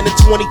add 10 to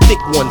 20 thick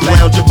ones,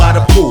 lounging by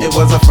the pool. It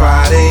was a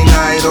Friday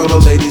night, all the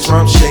ladies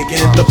from shaking.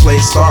 The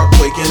place start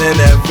quaking and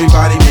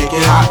everybody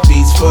making hot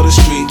beats for the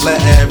street.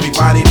 Let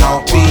everybody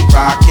know beat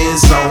rock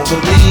is on the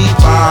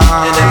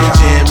revive. And every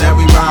jam that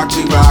we rock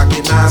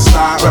it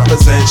non-stop.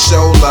 Represent,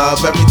 show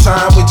love every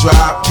time we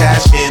drop.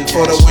 Cash in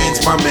for the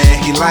wins, my man,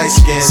 he light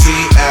skin.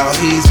 CL,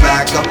 he's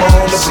back up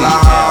on the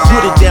block.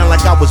 Put it down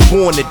like I was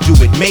born to do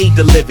it, made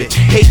to live it.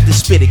 Hate to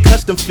spit it,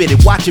 custom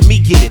fitted, watching me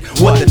get it.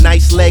 What the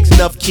nice legs,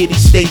 enough kitty,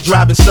 stay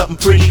driving something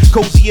pretty.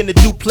 Cozy in the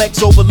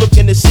duplex,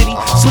 overlooking the city.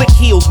 Slick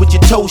heels with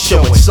your toes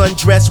showing,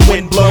 sundress,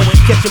 wind blowing.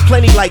 Catching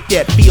plenty like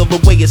that, feel the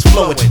way it's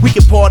flowing. We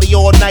can party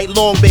all night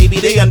long, baby,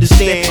 they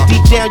understand.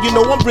 Deep down, you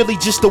know I'm really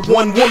just a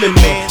one-woman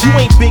man. You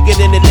ain't bigger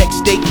than the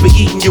next date for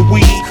eating your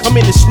weed. I'm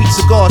in the sweet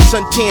cigars,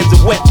 suntans,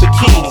 and wet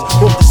bikinis.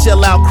 Hope to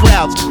sell out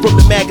crowds, from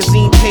the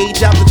magazine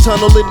page out the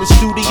tunnel in the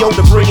studio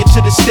to bring it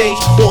to the stage.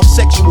 All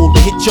sexual to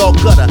hit y'all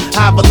gutter,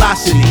 high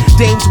velocity.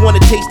 Dames wanna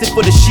taste it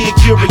for the sheer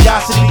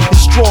curiosity.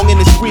 It's strong and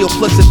it's real,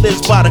 plus it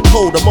lives by the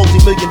code. A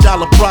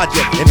multi-million-dollar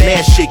project in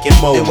mass shaking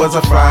mode. It was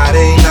a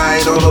Friday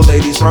night, all the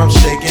ladies from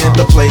shaking.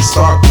 The place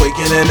start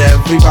quaking and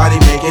everybody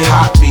making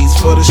hot beats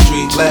for the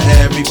street. Let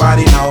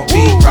everybody know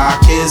beat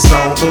rock is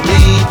on the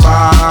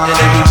revive. And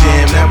every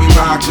jam that we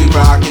rock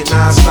it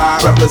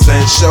non-stop.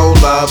 Represent, show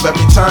love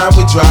every time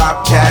we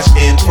drop. Cash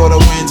in for the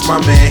wins, my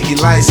man, he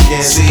light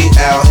skin.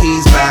 CL,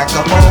 he's back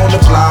up on the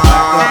block.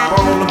 Up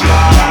on the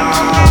block.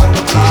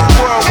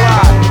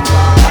 Worldwide.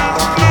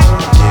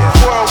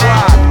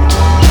 Worldwide.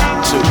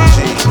 2G.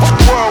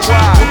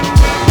 Worldwide.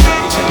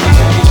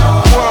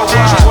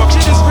 Worldwide.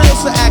 Shit is real,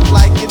 so act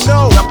like you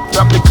know.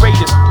 I'm the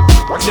greatest.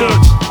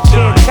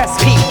 That's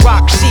Pete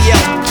Rock,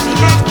 CL.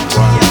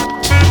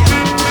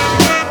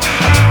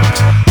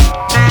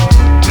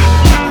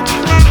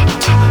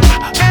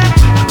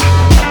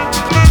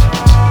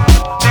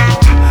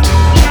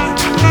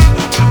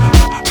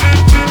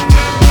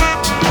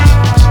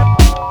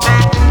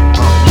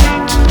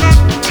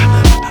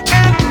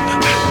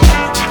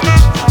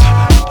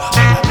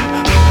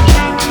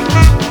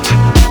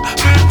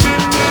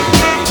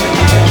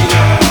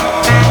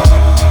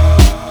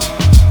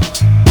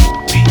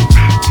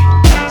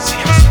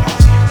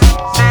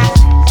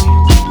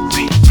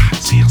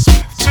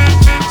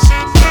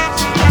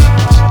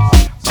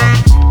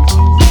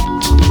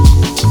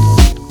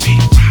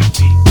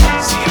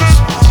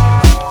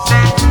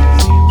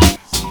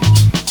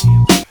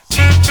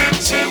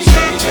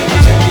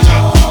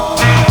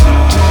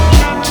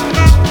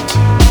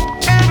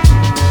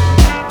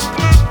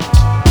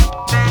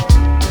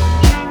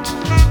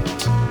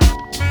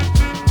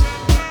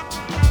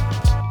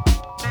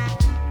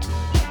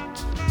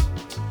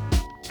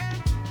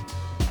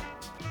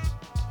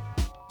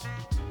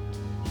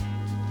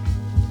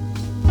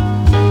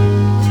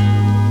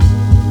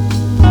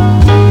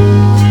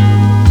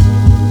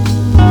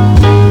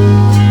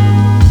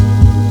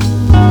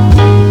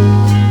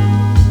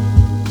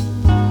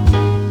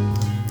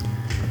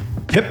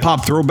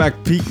 Hip-hop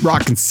throwback, Pete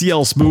Rock and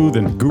CL Smooth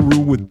and Guru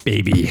with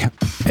Baby.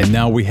 And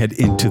now we head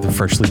into the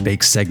Freshly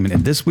Baked segment.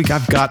 And this week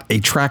I've got a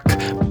track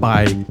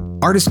by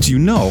artists you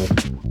know,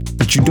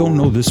 but you don't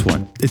know this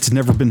one. It's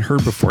never been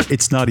heard before.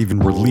 It's not even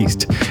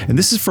released. And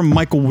this is from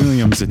Michael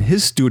Williams in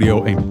his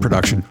studio and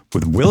production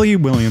with Willi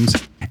Williams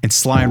and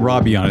Sly and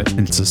Robbie on it,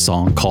 and it's a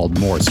song called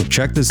More. So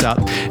check this out,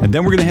 and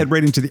then we're gonna head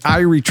right into the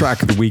Irie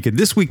track of the week, and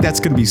this week that's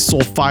gonna be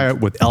Soulfire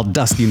with El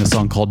Dusty in a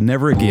song called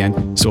Never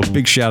Again. So a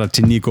big shout out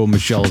to Nico and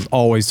Michelle as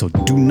always, so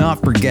do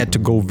not forget to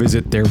go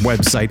visit their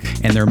website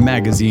and their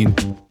magazine,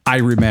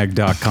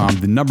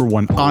 IrieMag.com, the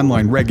 #1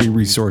 online reggae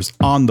resource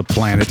on the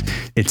planet.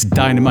 It's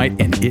dynamite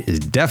and it is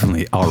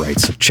definitely alright,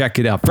 so check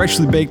it out.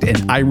 Freshly Baked and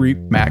Irie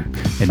Mag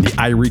and the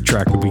Irie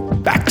track of the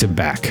week back to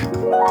back.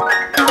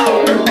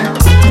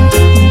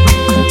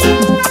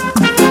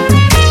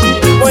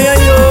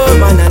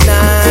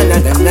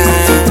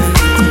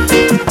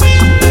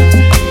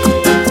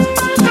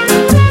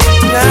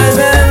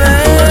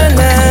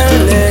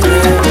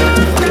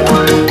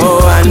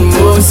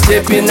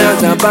 Stepping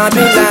out of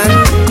Babylon,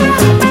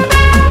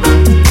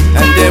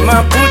 and them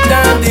a put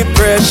down the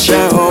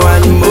pressure.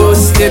 One more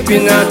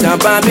stepping out of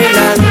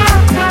Babylon.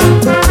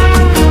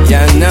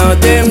 Yeah, now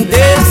them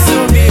days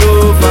will be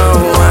over.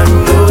 One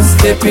more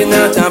stepping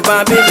out of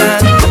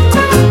Babylon.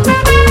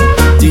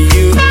 The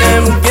youth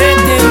them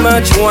getting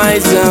much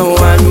wiser.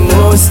 One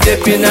more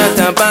stepping out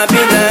of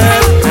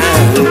Babylon.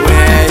 And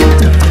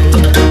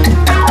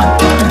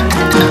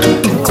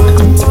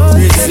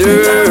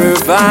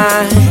reserve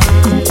I,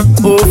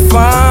 oh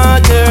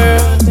Father,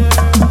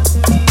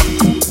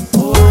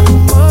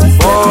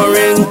 for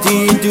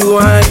indeed do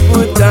I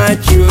put thy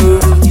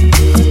truth,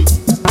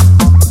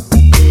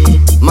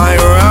 my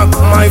rock,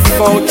 my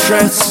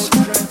fortress,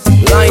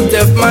 light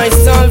of my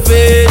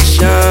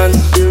salvation.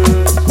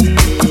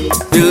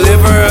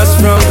 Deliver us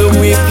from the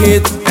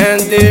wicked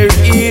and their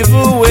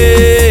evil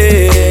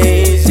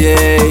ways.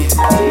 Yeah,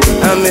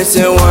 I'm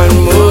missing one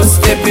more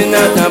stepping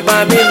out of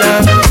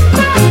Babylon.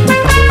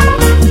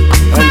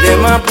 And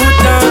them a put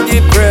down the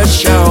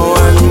pressure.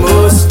 One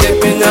more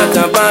stepping out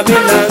of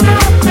Babylon.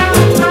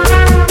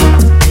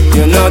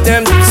 You know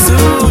them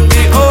soon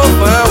be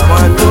over.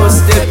 One more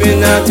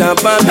stepping out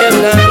of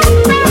Babylon.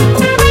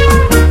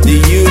 The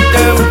youth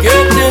them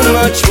getting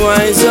much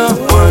wiser.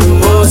 One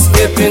more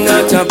stepping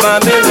out of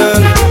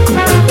Babylon.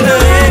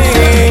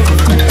 Hey.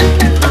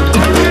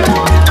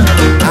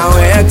 How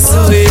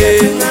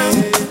excellent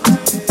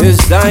is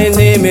thy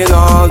name in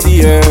all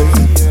the earth.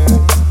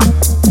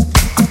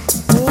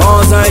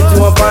 Cause I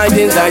to abide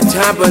in thy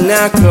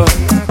tabernacle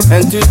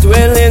and to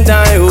dwell in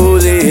thy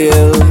holy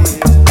hill.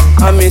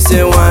 I may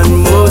say one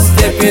more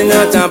stepping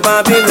out of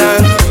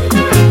Babylon.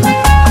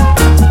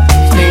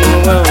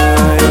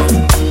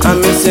 I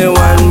may say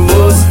one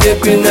more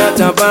stepping out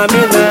of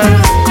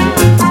Babylon.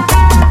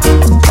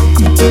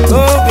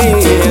 Oh,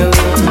 hill.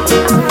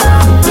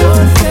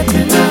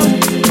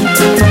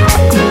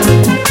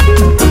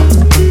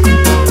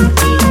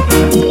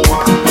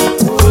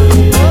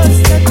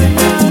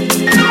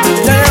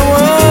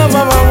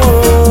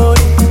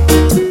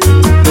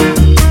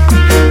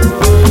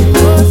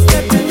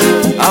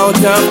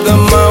 Of the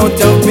mouth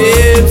of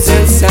babes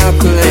and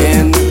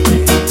suckling,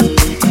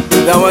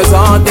 there was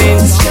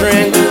ordained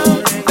strength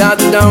that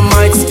thou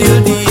might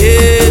steal the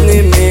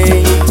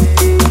enemy.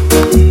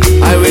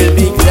 I will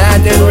be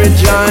glad and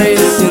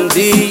rejoice in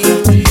thee.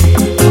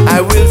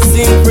 I will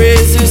sing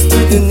praises to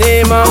the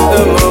name of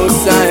the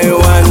Most High.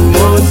 One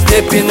more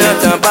stepping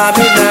out of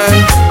Babylon.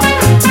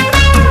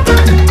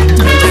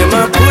 Them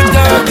a put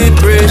down the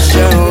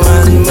pressure.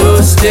 One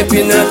more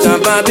stepping out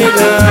of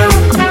Babylon.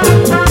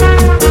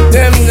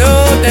 Them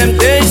know them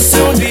days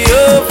soon be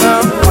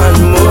over.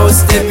 One more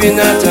stepping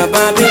out of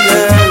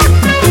Babylon.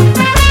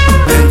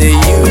 And the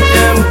youth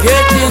them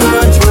getting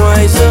much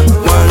wiser.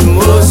 One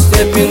more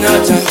stepping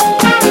out of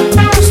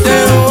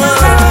Stand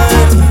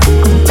wide.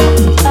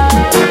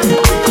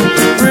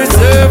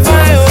 Preserve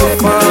my oh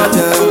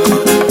Father.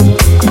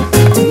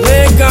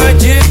 Make our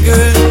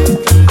jiggle.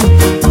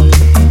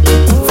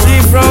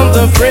 Flee from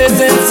the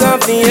presence of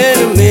the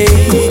enemy.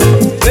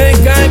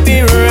 Make I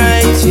be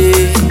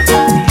righteous.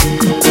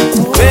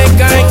 Make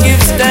I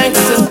give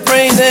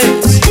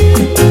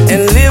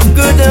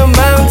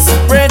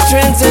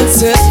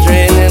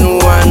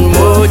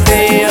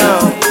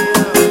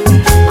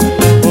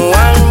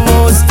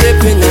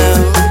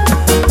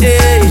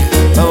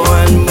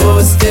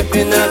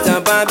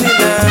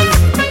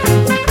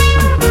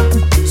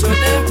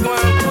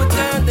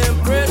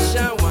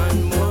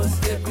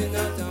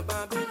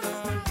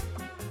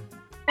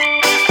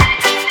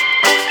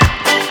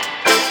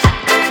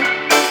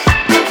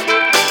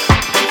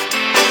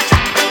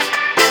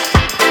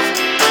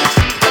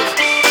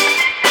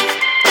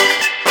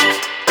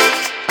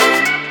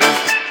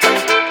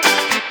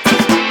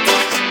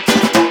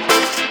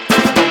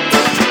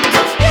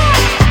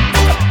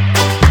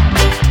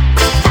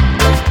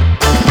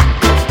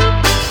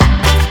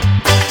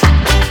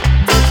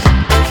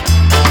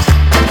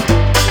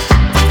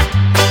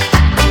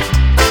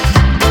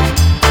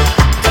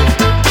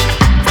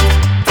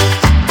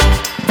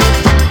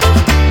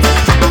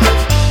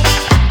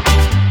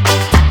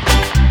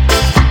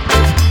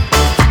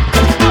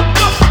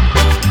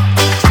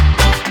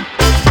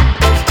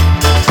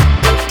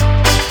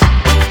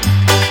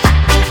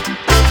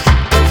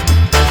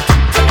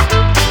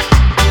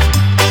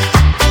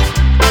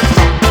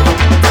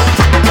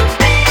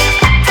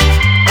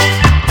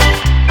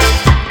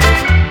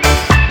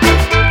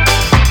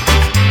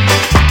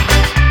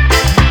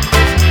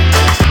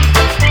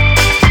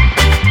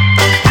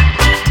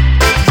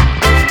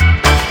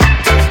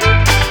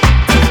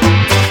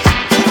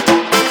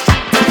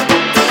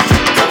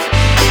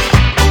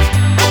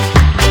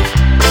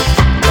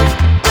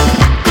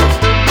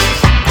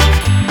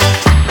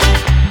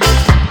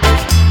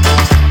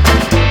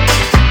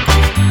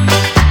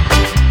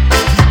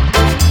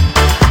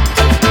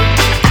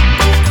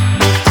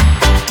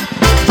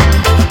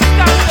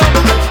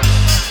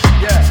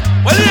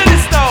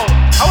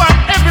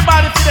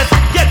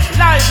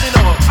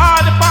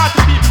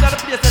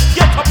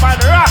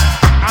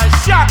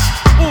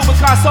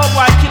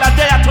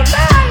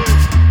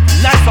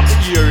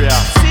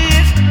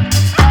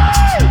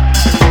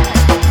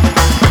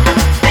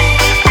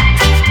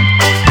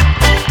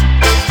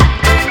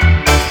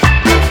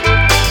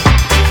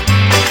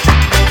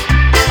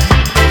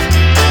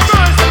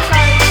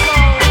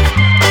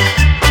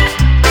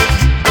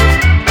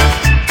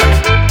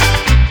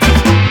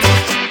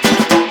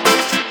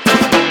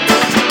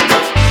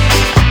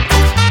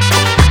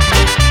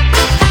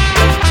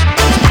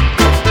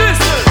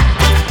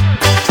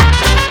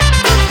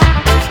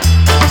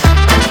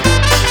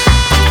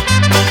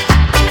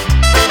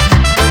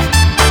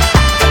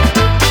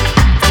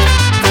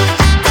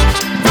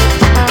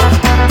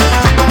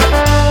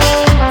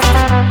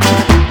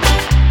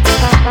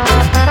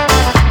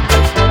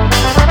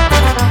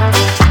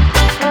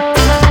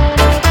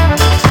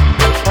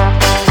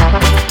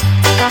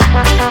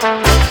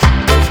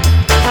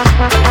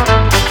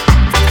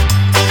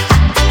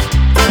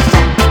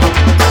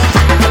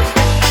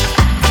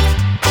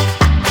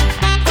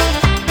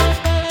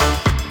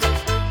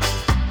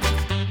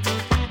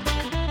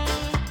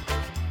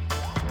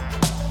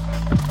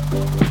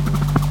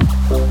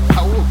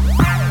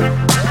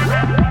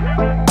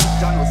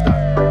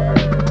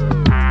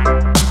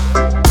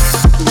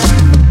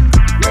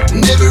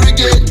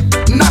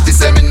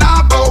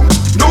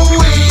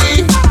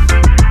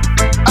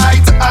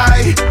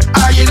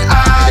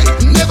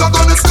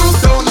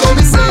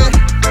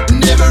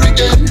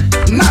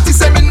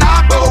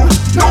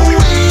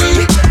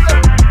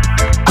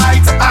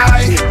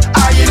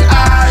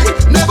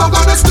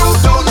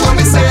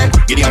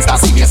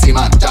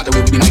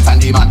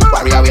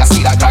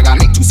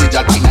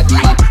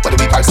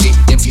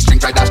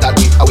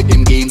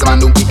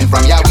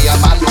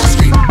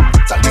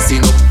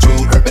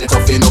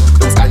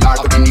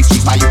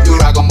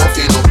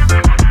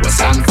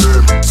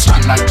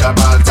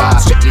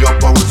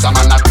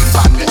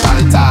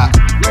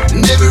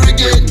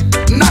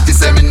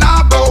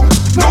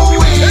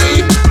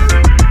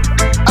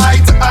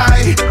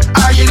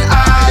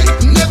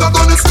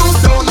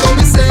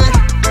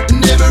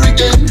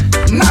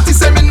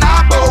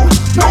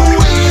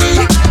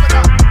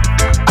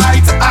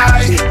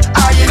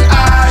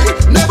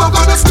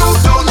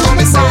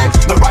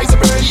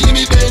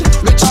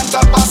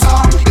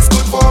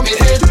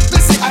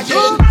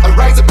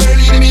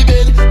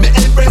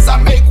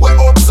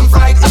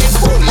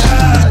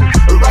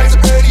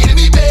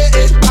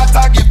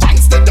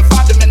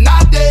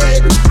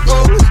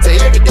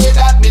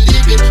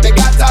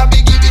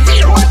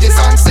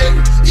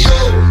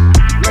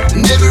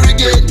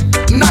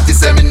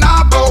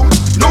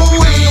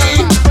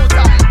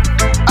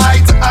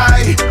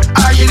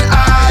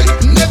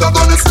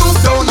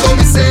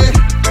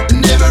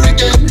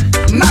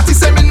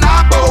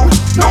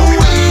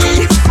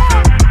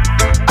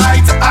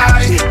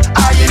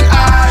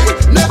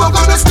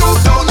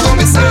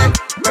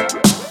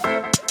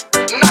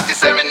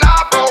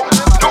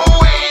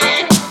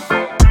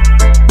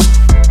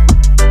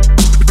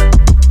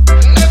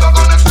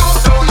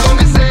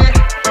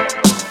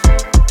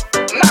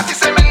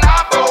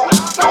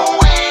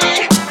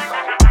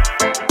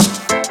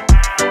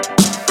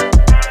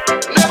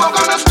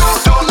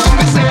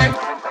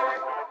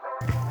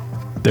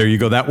There you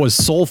go. That was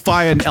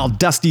Soulfire and El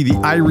Dusty, the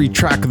Irie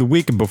track of the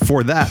week. And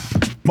before that,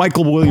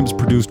 Michael Williams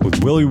produced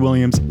with Willie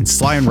Williams and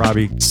Sly and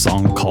Robbie,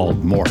 song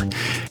called More.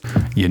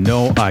 You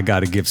know I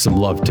gotta give some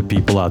love to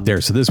people out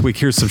there. So this week,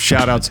 here's some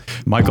shout-outs.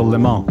 Michael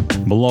Lemon,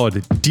 Malod,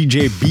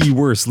 DJ B.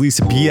 Worse,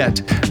 Lisa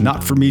Piette,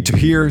 Not For Me To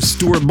Hear,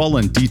 Stuart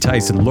Mullen, D.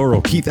 Tyson,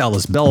 Laurel, Keith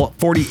Ellis, Bell,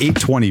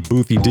 4820,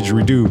 Boothy,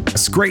 Didgeridoo,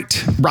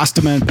 Scrate,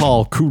 Rastaman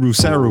Paul, Kuru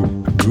Saru,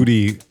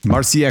 Goody,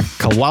 Marciek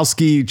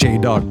Kowalski,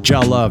 J-Dog,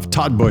 Jalove,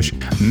 Todd Bush,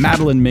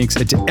 Madeline Minks,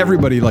 and to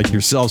everybody like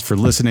yourselves for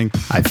listening,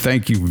 I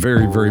thank you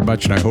very, very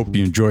much, and I hope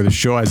you enjoy the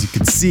show. As you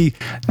can see,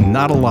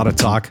 not a lot of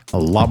talk, a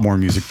lot more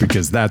music,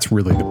 because that's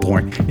really the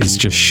point. It's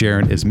just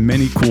sharing as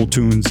many cool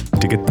tunes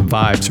to get the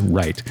vibes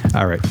right.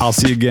 All right, I'll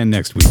see you again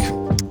next week.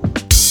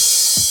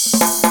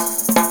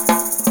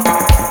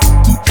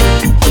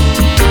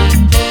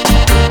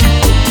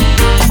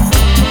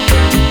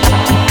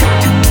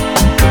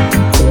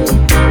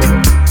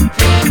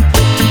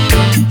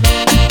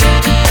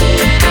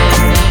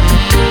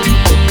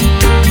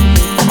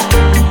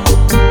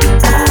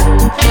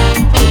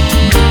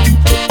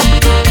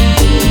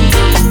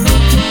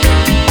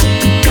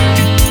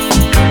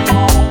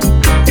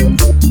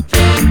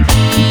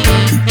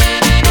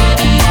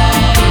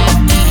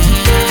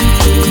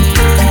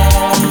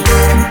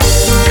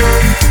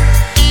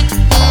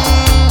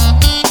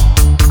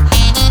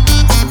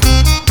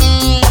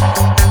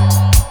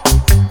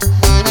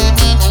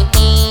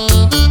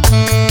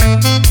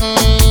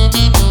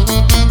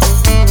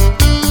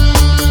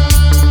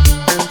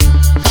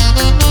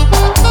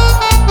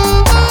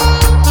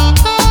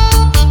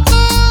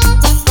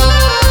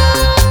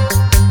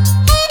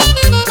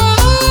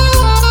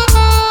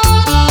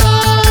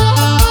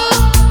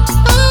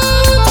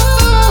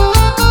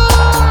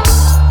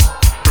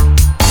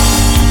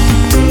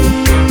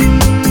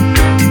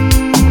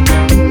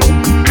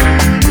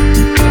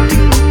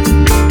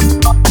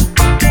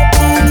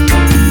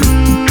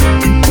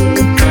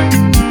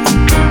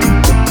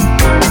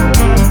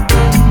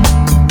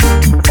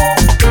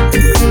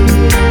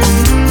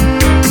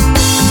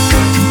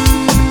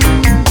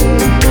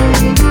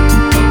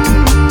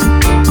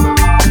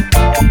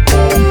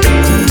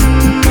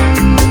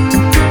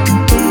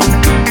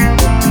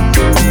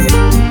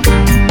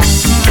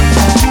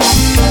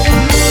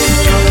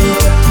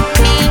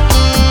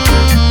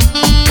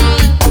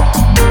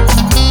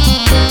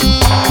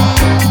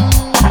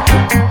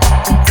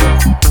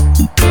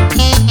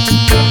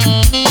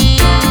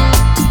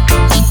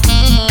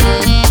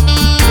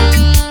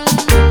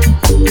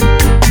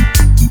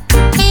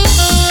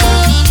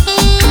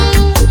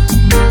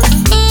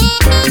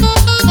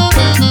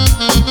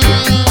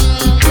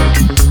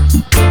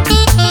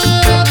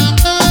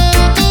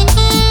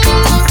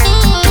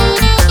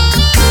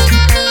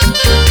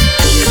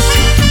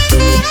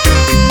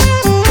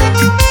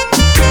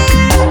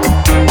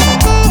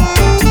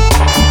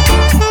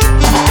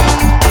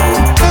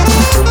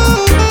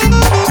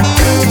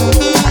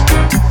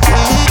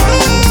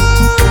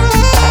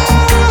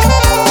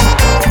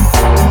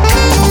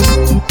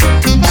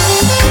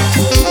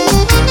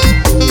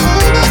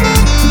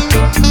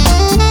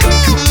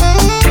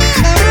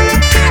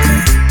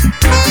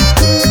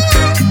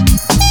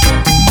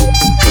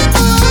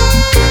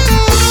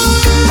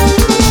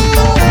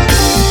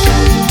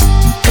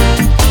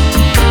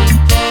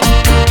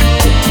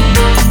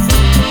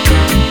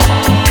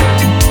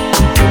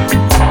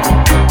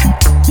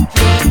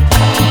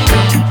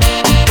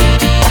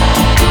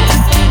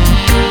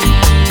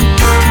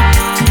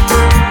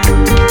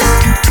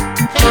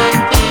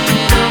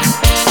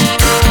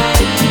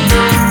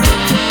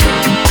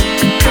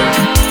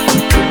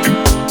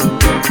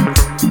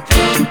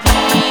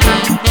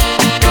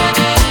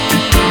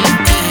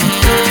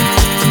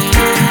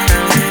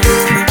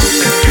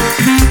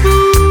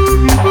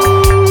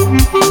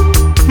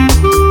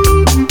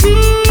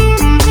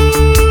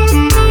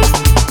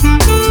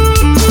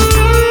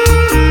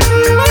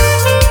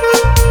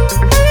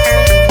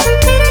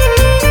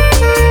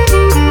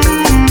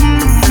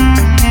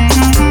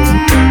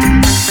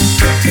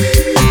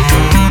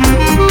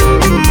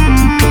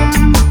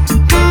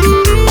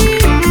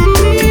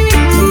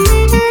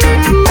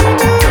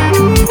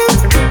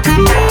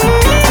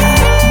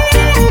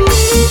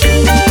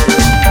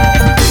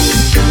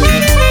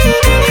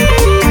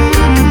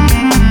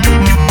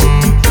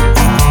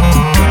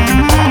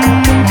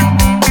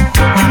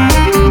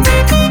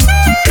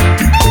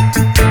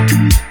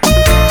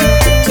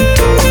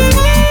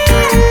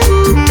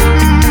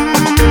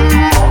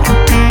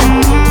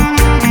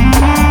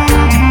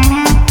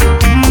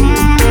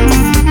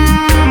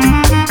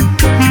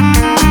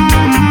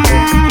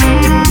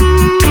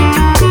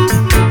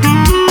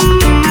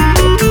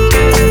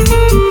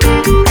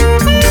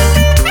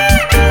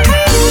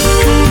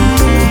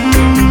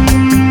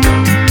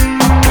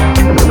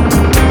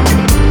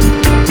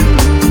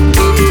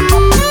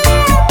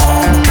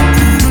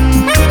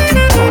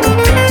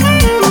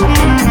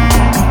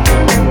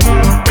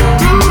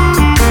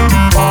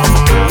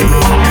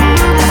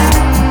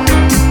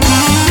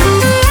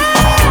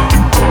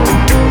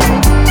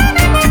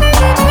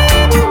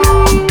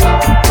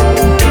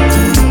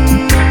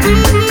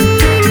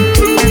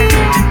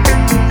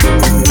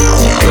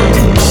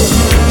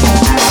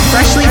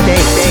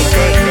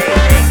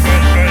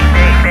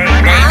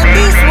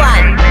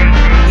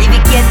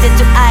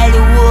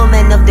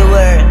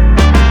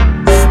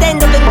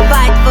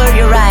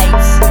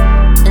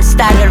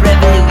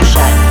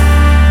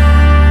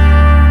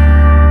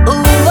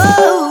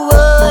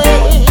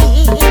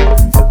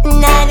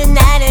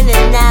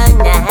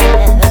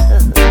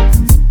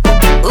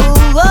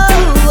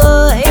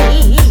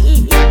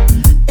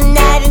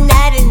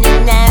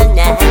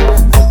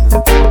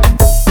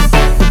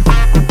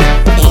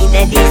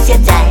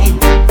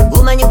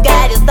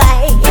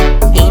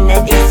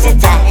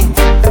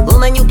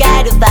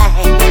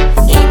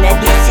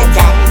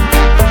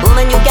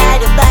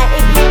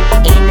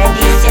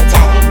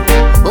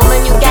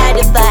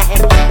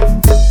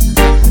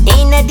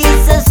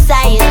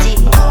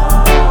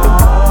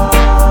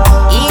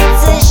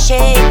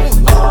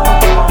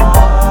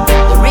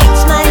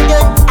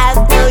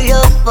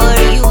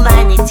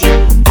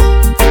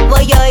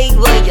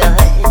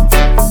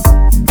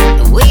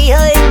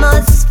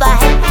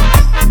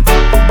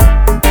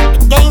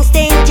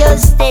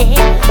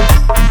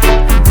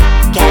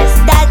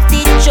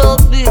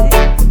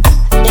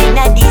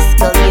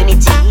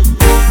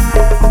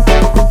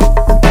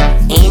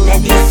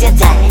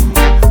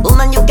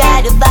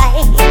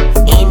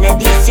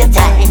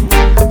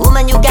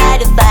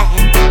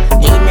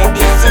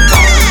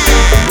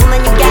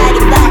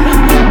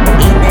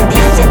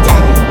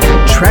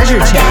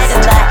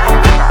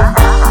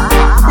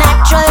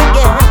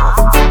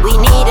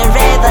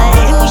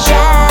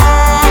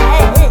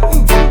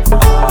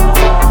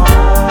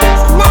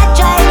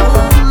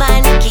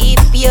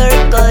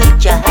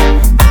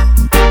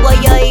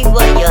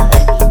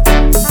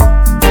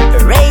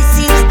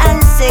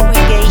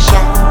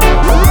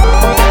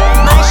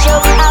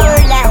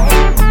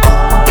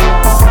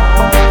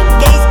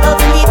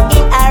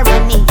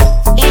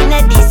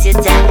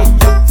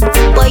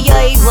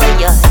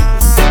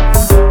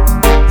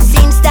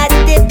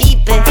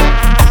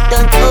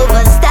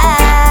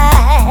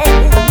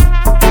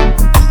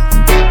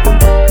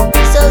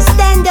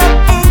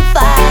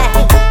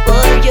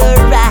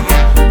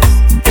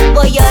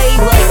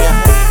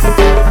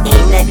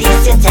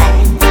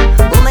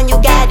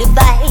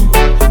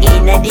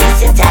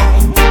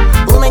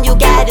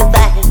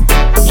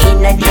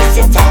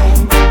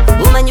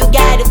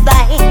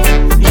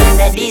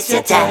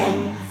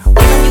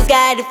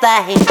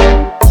 fine.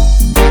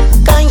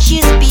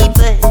 Conscious people